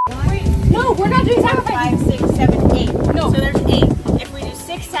 No, we're not doing sacrifices. 5, 6, 7, 8. No. So there's 8. If we do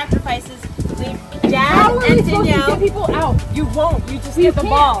 6 sacrifices, leave Dad How are we and supposed to Danielle. get people out? You won't. You just get the can't.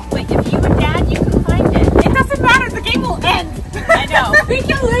 ball. Wait, if you and Dad, you can find it. It doesn't matter. The game will end. I know. We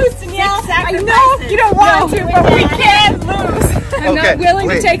can lose, Danielle. I know you don't want to, but we can lose. I'm not willing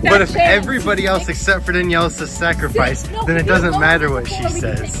to take that but if chance. everybody else except for Danielle says sacrifice, then it doesn't matter what she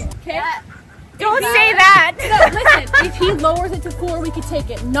says. Okay? Don't say that. No, listen. If he lowers it to 4, we could take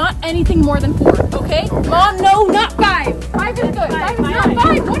it. Not anything more than 4, okay? Mom, no, not 5. 5 is good. 5 is not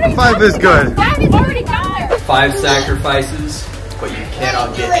 5. What are you 5 is good. 5 is already down there. 5 sacrifices, but you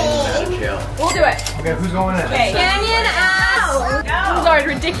cannot get anyone out of jail. We'll do it. Okay, who's going in? Canyon out. This is already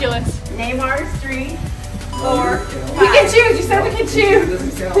ridiculous. Neymar's 3, 4. We can choose. You said we can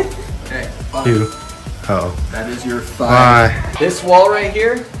choose. Okay, 2. Oh. that is your 5. Bye. This wall right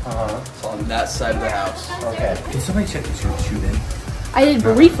here, it's on that side of the house. Okay. Can somebody check this room shoot in? I did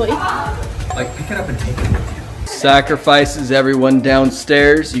briefly. Like, pick it up and take it with you. Sacrifices everyone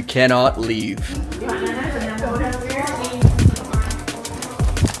downstairs. You cannot leave.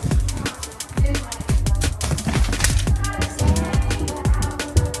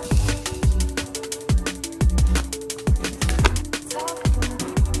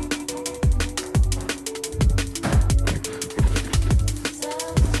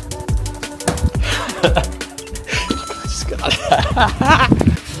 Just got that.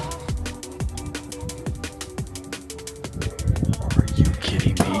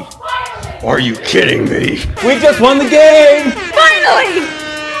 Are you kidding me? We just won the game! Finally!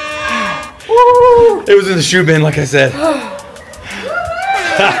 Woo! It was in the shoe bin, like I said.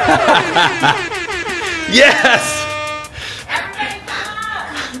 Yes!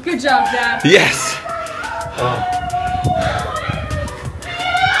 Good job, Dad. Yes!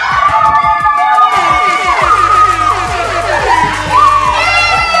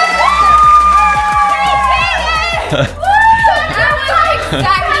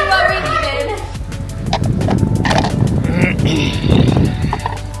 Exactly what we needed.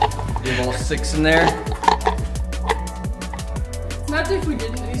 You have all 6 in there. Imagine if we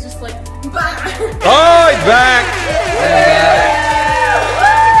didn't. He's just like. Oh, he's back!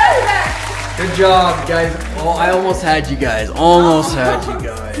 Good job, guys. Oh, I almost had you guys. Almost had you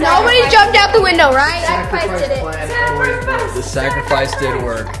guys. Nobody jumped out the window, right? Sacrifice did it. The sacrifice did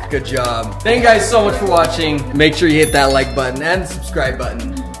work. Good job. Thank you guys so much for watching. Make sure you hit that like button and the subscribe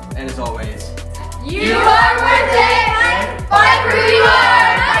button. And as always, You are worth it. Fight for who you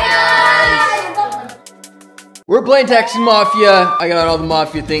are. Bye, guys. we're playing Taxi Mafia. I got all the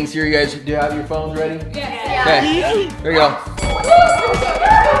Mafia things here. You guys, do you have your phones ready? Yeah. Okay, here we go.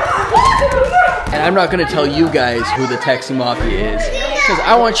 And I'm not gonna tell you guys who the Taxi Mafia is, because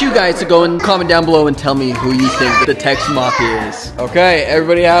I want you guys to go and comment down below and tell me who you think the Taxi Mafia is. Okay,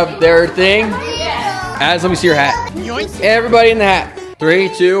 everybody have their thing? Az, let me see your hat. Everybody in the hat. 3,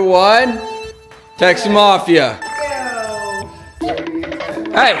 2, 1. Taxi Mafia.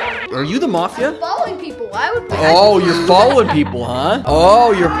 Hey, are you the Mafia? Following people. I would. Oh, you're following people, huh?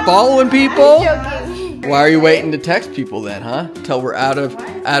 Oh, you're following people? Joking. Why are you waiting to text people then, huh? Till we're out of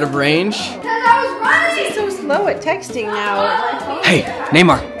range? Because I was running. He's so slow at texting now. Hey,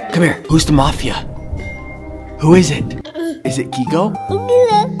 Neymar, come here. Who's the Mafia? Who is it? Is it Gigo?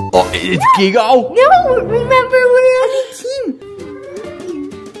 Oh, it's Gigo? No, remember we're on a team.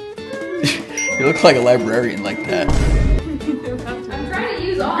 You look like a librarian like that. I'm trying to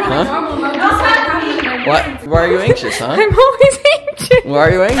use Huh? What? Why are you anxious, huh? I'm always anxious. Why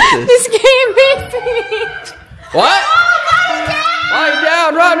are you anxious? This game makes me anxious. What? Lie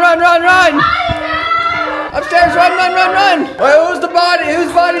down! Run! Upstairs! Run! Wait, who's the body?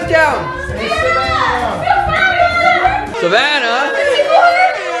 Whose body's down? Savannah?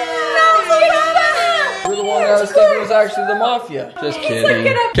 You're the one that I was thinking was actually the mafia. Just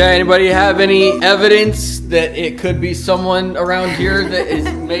kidding. Okay, anybody have any evidence that it could be someone around here that is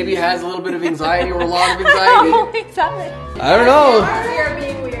maybe has a little bit of anxiety or a lot of anxiety? I don't know. You're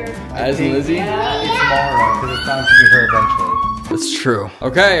being weird. As Lizzie? It's tomorrow, because it's bound to be her eventually. That's true.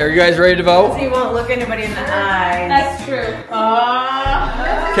 Okay, are you guys ready to vote? You won't look anybody in the eyes. That's true.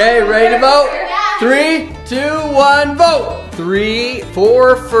 Okay, ready to vote? 3, 2, 1, vote! 3,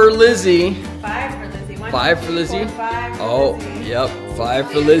 4 for Lizzie. 5 for Lizzie. 5 for Lizzie? 4, 5 for Oh, Lizzie. yep.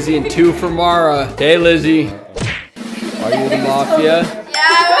 5 for Lizzie and 2 for Mara. Okay, Lizzie. Are you the mafia?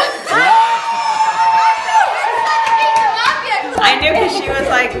 I knew because she was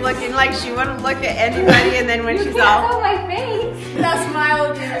like looking like she wouldn't look at anybody, and then when she's all, my face. That smile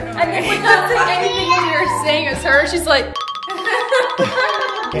would be annoying. And then when that's like anything in you're saying is her, she's like.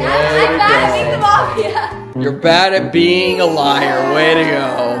 I'm bad at being the mafia. You're bad at being a liar. Way to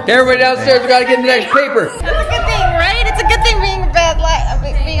go. Okay, everybody downstairs, we gotta get the next paper. that's a good thing, right? It's a good thing being a bad liar.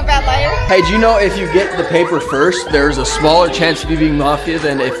 Hey, do you know if you get the paper first, there's a smaller chance of you being mafia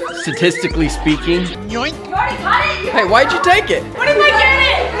than if, statistically speaking? You already got it? Hey, why'd you take it? What if I get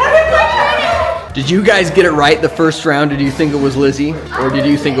it? What if I get it? Did you guys get it right the first round? Did you think it was Lizzie? Or did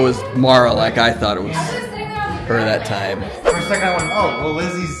you think it was Mara like I thought it was her that time? For a second I went, oh, well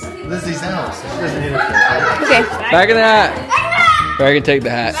Lizzie's house. She doesn't need it. Okay. Back in the hat. Back and take the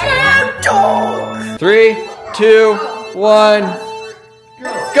hat. 3, 2, 1,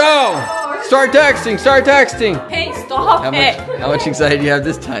 go! Start texting, Hey, stop How much anxiety do you have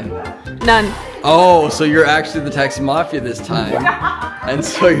this time? None. Oh, so you're actually the taxi mafia this time. And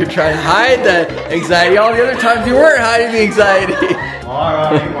so you're trying to hide the anxiety. All the other times you weren't hiding the anxiety.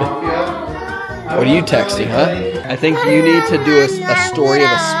 Alright, mafia. What are you texting, huh? I think you need to do a story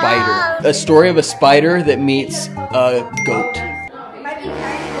of a spider. A story of a spider that meets a goat.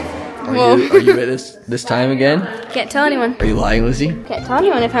 Are you at this time again? Can't tell anyone. Are you lying, Lizzie? Can't tell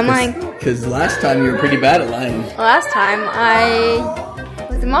anyone if I'm lying. Because last time you were pretty bad at lying. Last time I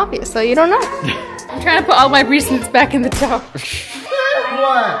was the mafia, so you don't know. I'm trying to put all my recents back in the tub.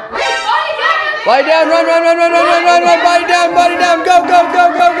 Lie down, run, body down,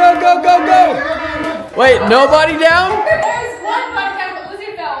 go. Wait, no body down? There's one body down, but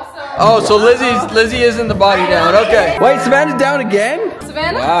Lizzie fell, so. Oh, so Lizzie isn't the body down, okay. Wait, Savannah's down again?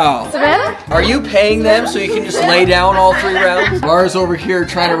 Savannah? Wow. Savannah? Are you paying them so you can just lay down all 3 rounds? Mara's over here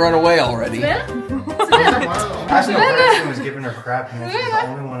trying to run away already. I know Branson was giving her crap and she's the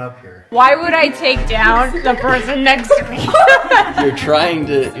only one up here. Why would I take down the person next to me? You're trying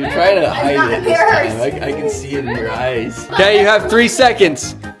to hide it this time. I can see it in your eyes. Okay, you have 3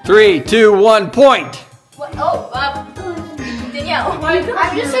 seconds. 3, 2, 1, point. What? Oh, Danielle.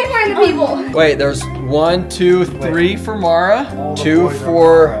 I'm just saying random people. Wait, there's 1, 2, 3 for Mara. 2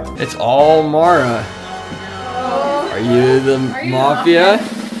 for. It's all Mara. Are you the mafia?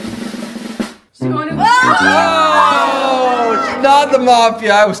 Oh, it's not the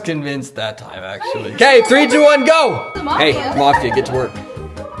mafia. I was convinced that time, actually. Okay, 3, 2, 1, go. Hey, mafia, get to work.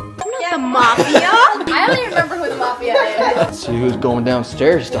 The mafia? I only remember who the mafia is. Let's see who's going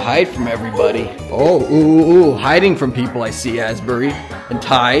downstairs to hide from everybody. Oh, ooh, hiding from people. I see Asbury and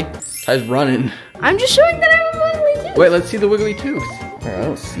Ty. Ty's running. I'm just showing that I'm a wiggly tooth. Wait, let's see the wiggly tooth. Oh, I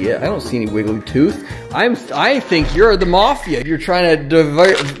don't see it. I don't see any wiggly tooth. I think you're the mafia. You're trying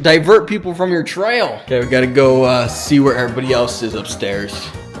to divert people from your trail. Okay, we gotta go see where everybody else is upstairs.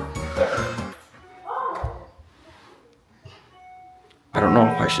 I don't know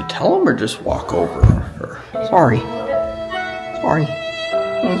if I should tell him or just walk over her. Sorry. I'm sorry.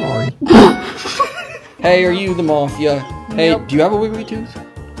 Hey, are you the mafia? Hey, do you have a wiggly tooth?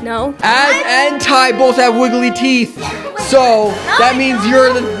 No. Az and Ty both have wiggly teeth. So, that means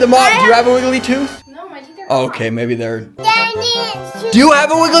you're the mafia. Do you have a wiggly tooth? No, my teeth are. Okay, maybe they're... Do you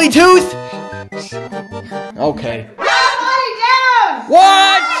have a wiggly tooth? Okay.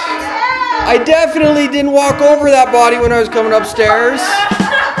 What? I definitely didn't walk over that body when I was coming upstairs.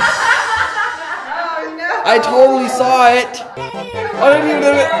 I totally saw it.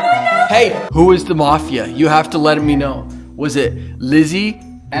 Hey, who is the mafia? You have to let me know. Was it Lizzie,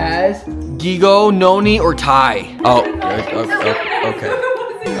 Az, Gigo, Noni, or Ty? Oh,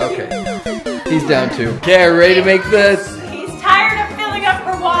 okay. He's down too. Okay, ready to make this? He's tired of filling up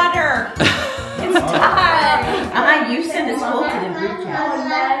her water. It's time. You send this whole to the group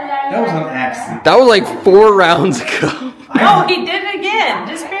chat. That was an accident. That was like 4 rounds ago. Oh, he did it again.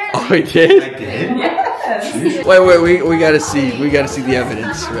 Just barely. Oh, he did? I did? Yes. Wait, we gotta see the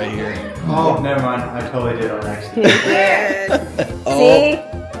evidence right here. Oh, never mind. I totally did on accident. Oh,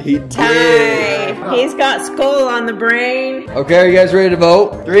 he did. Ty. He's got skull on the brain. Okay, are you guys ready to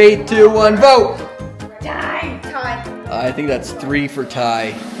vote? 3, 2, 1, vote! Ty. I think that's 3 for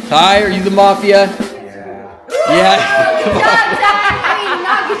Ty. Ty, are you the mafia? Yeah. Come on.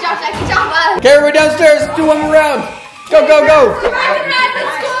 Good job, Jack. Good job, Okay, everybody downstairs. Let's do one more round. Go, go, go.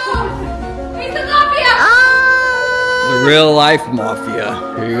 He's the mafia. The real life mafia.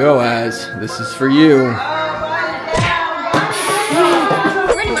 Here you go, Az. This is for you.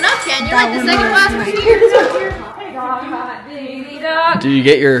 For anyone else, Ken, you're like the second last one. Do you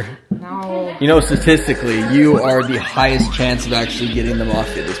get your... No. You know, statistically, you are the highest chance of actually getting the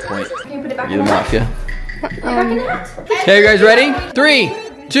mafia at this point. Are you the mafia? Okay, you guys ready? 3,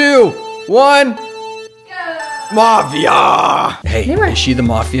 2, 1. Mafia! Hey, is she the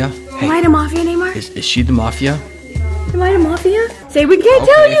mafia? Hey, Am I the mafia, Neymar? is she the mafia? Am I the mafia? Say we can't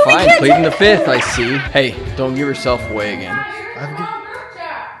tell Okay, you. We fine. can't Pleading the fifth, I see. Hey, don't give yourself away again.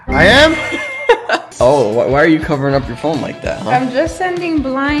 I am? Oh, why are you covering up your phone like that, huh? I'm just sending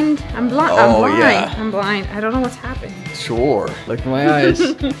blind. I'm blind. Oh, I'm blind. yeah. I'm blind. I don't know what's happening. Sure. Look at my eyes.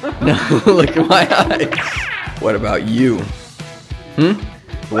 No, look at my eyes. What about you? The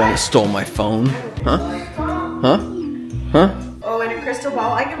one that stole my phone? Huh? Oh, and a crystal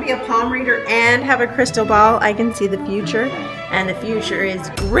ball. I can be a palm reader and have a crystal ball. I can see the future, and the future is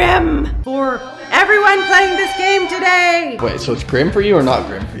grim for everyone playing this game today. Wait, so it's grim for you or not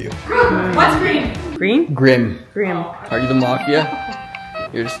grim for you? What's green? Green? Grim. Grim. Are you the mafia?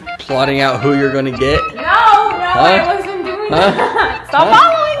 You're just plotting out who you're gonna get? No, I wasn't doing that. Stop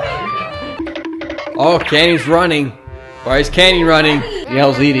following me. Oh, Candy's running. Why is Candy running?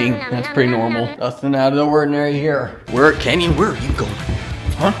 Yell's eating. That's pretty normal. Nothing out of the ordinary here. Candy, where are you going?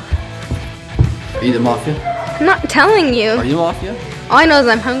 Huh? Are you the mafia? I'm not telling you. Are you the mafia? All I know is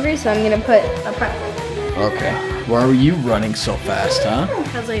I'm hungry, so I'm gonna put a prep. Okay. Why were you running so fast, huh?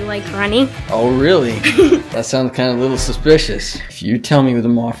 Because I like running. Oh, really? That sounds kind of a little suspicious. If you tell me who the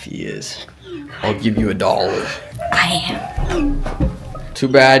mafia is, I'll give you $1. I am. Too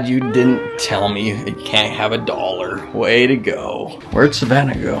bad you didn't tell me you can't have $1. Way to go. Where'd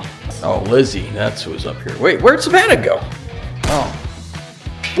Savannah go? Oh, Lizzie. That's who's up here. Wait, where'd Savannah go? Oh.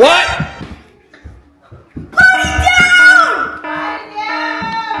 What?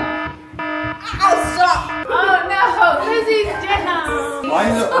 Why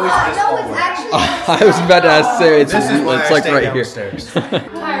is it always this forward? I was about to ask Sarah. It's like right here. Upstairs. Alright,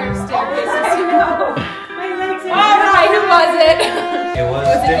 who was it? It was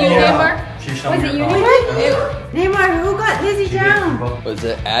it you, Neymar? Was it you, Neymar, who got Lizzie down? Was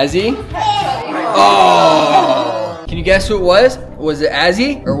it Azzy? Oh! Can you guess who it was? Was it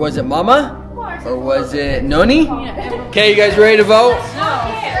Azzy? Or was it Mama? Or was it Noni? Okay, you guys ready to vote?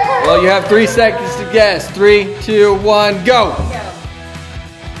 Well, you have 3 seconds to guess. 3, 2, 1, go!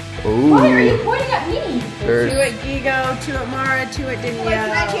 Ooh. Why are you pointing at me? 2 at Gigo, 2 at Mara, 2 at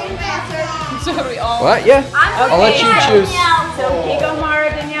Danielle. So we all. What? Yeah. I'll let you choose. So Gigo, Mara,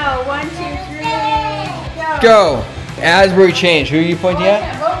 Danielle. 1, 2, 3, Go. Asbury change. Who are you pointing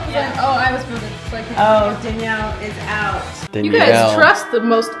at? Oh, I was voted. So I couldn't. Oh, Danielle is out. You guys trust the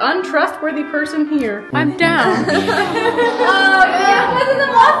most untrustworthy person here. I'm down. Oh, yeah, wasn't the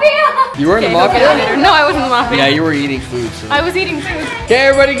mafia? You were in the mafia? No, I wasn't the mafia. Yeah, you were eating food. So. I was eating food. Okay,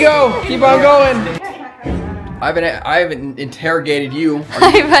 everybody go. Keep on going. I haven't interrogated you. Are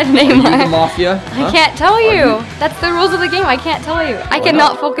you I've had the Neymar. mafia? Huh? I can't tell you. That's the rules of the game. I can't tell you. I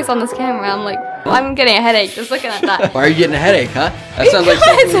cannot focus on this camera. I'm like, I'm getting a headache just looking at that. Why are you getting a headache, huh? That sounds like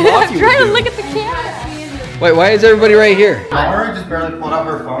something the I'm mafia trying would to do. look at the camera. Wait, why is everybody right here? Mara just barely pulled out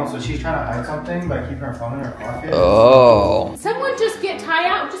her phone, so she's trying to hide something by keeping her phone in her pocket. Oh. Someone just get Ty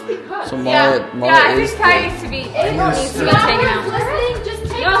out just because. So Mara I is think Ty the... needs to be. I'm gonna Needs to stir be it. taken out. Just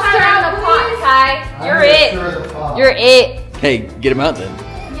take Don't Ty stir out the pot, please. Ty. I'm You're gonna it. stir the pot. You're it. Hey, get him out then.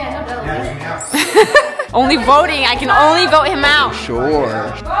 Yeah, no, Yeah, me out. Only voting. I can only vote him out. Sure.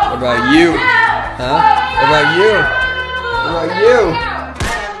 What about you? Huh? What about you? What about you?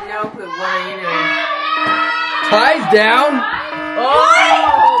 No clue. What are you doing? Ty's down.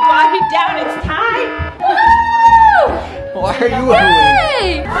 Oh, body down. It's time. Why are you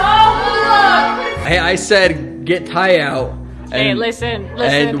Hey! Hey, I said get Ty out. Hey, And- listen.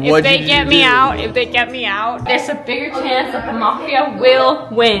 and If what they did get you me do? out, there's a bigger chance that the mafia will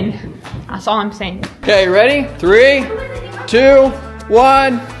win. That's all I'm saying. Okay, ready? 3, 2,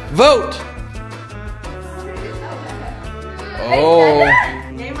 1, vote. Oh,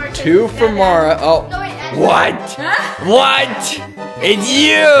 Neymar, 2 for Mara. Oh, what? What? It's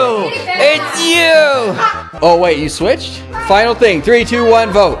you! It's you! Oh wait, you switched? Final thing, 3, 2,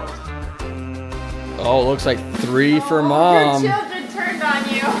 1, vote. Oh, looks like 3 for Mom. Your children turned on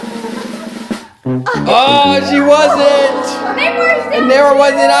you. Oh, she wasn't! And Nara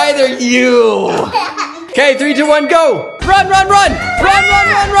wasn't either, you! Okay, 3, 2, 1, go! Run, run, run! Run, run,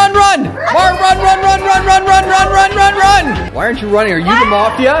 run, run, run! Run, run, run, run, run, run, run, run, run, run, run! Why aren't you running? Are you the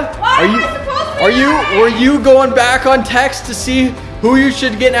mafia? Were you going back on text to see who you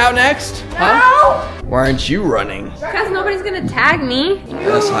should get out next? Huh? Why aren't you running? Because nobody's gonna tag me.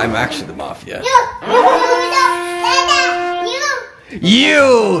 Yes, I'm actually the mafia.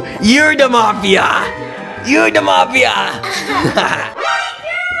 You're the mafia! You're the mafia!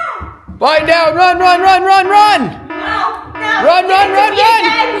 Bind down! Run, run, run, run, run! No, no! Run, run, run,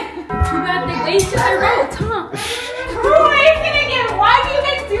 run! Too bad they wasted my route, huh? Who are you gonna get? Why do you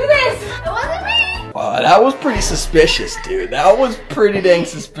guys do this? It wasn't me! Wow, that was pretty suspicious, dude. That was pretty dang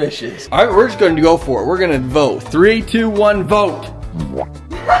suspicious. All right, we're just gonna go for it. We're gonna vote. 3, 2, 1, vote.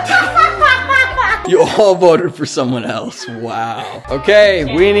 You all voted for someone else. Wow. Okay,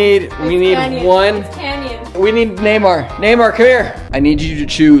 we need one. It's Canyon. We need Neymar. Neymar, come here. I need you to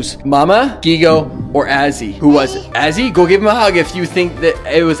choose Mama, Gigo, or Azzy. Who was it? Azzy? Go give him a hug if you think that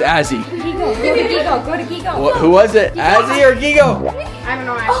it was Azzy. Gigo, go to Gigo, go to Gigo. Who was it? Azzy or Gigo? I don't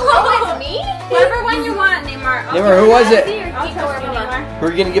know. Oh, it's me? Whoever one you want, Neymar. Neymar, who was it? I'll Gigo or Mama. Who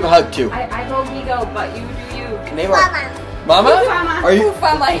are you gonna give a hug to? I go Gigo, but you do you. Neymar. Mama? Are you?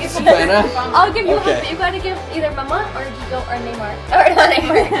 Savannah? I'll give you a hug, Okay. but you gotta give either Mama or Gigo or Neymar. Or not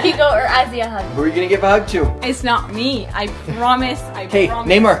Neymar, Gigo or Azzy a hug. Who are you gonna give a hug to? It's not me. I promise. Hey,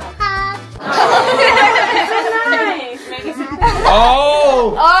 Neymar.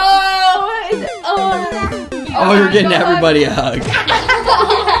 Oh! Oh, you're getting everybody a hug.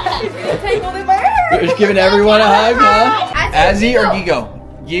 You're just giving everyone a hug, huh? Azzy or Gigo?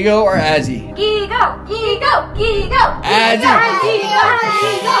 Gigo or Azzy? Gigo! Azzy!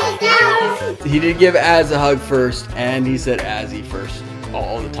 Gigo! He did give Az a hug first, and he said Azzy first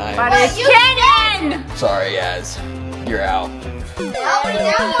all the time. But it's Canyon! Sorry, Az. You're out.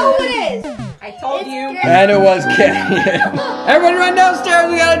 I told you. And it was Canyon. Everyone run downstairs.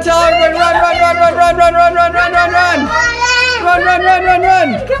 We gotta tell everyone run, run, run, run, run, run, run, run, run, run, run. Run, run, run, run,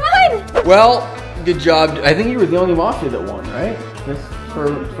 run. Come on. Well, good job. I think you were the only mafia that won, right? For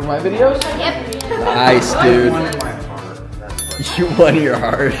my videos? Yep. Nice, dude. You won your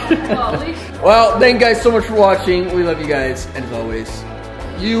heart. Well, thank you guys so much for watching. We love you guys. And as always,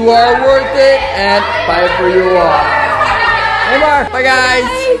 you are worth it. And bye for you all. Neymar. Bye, guys.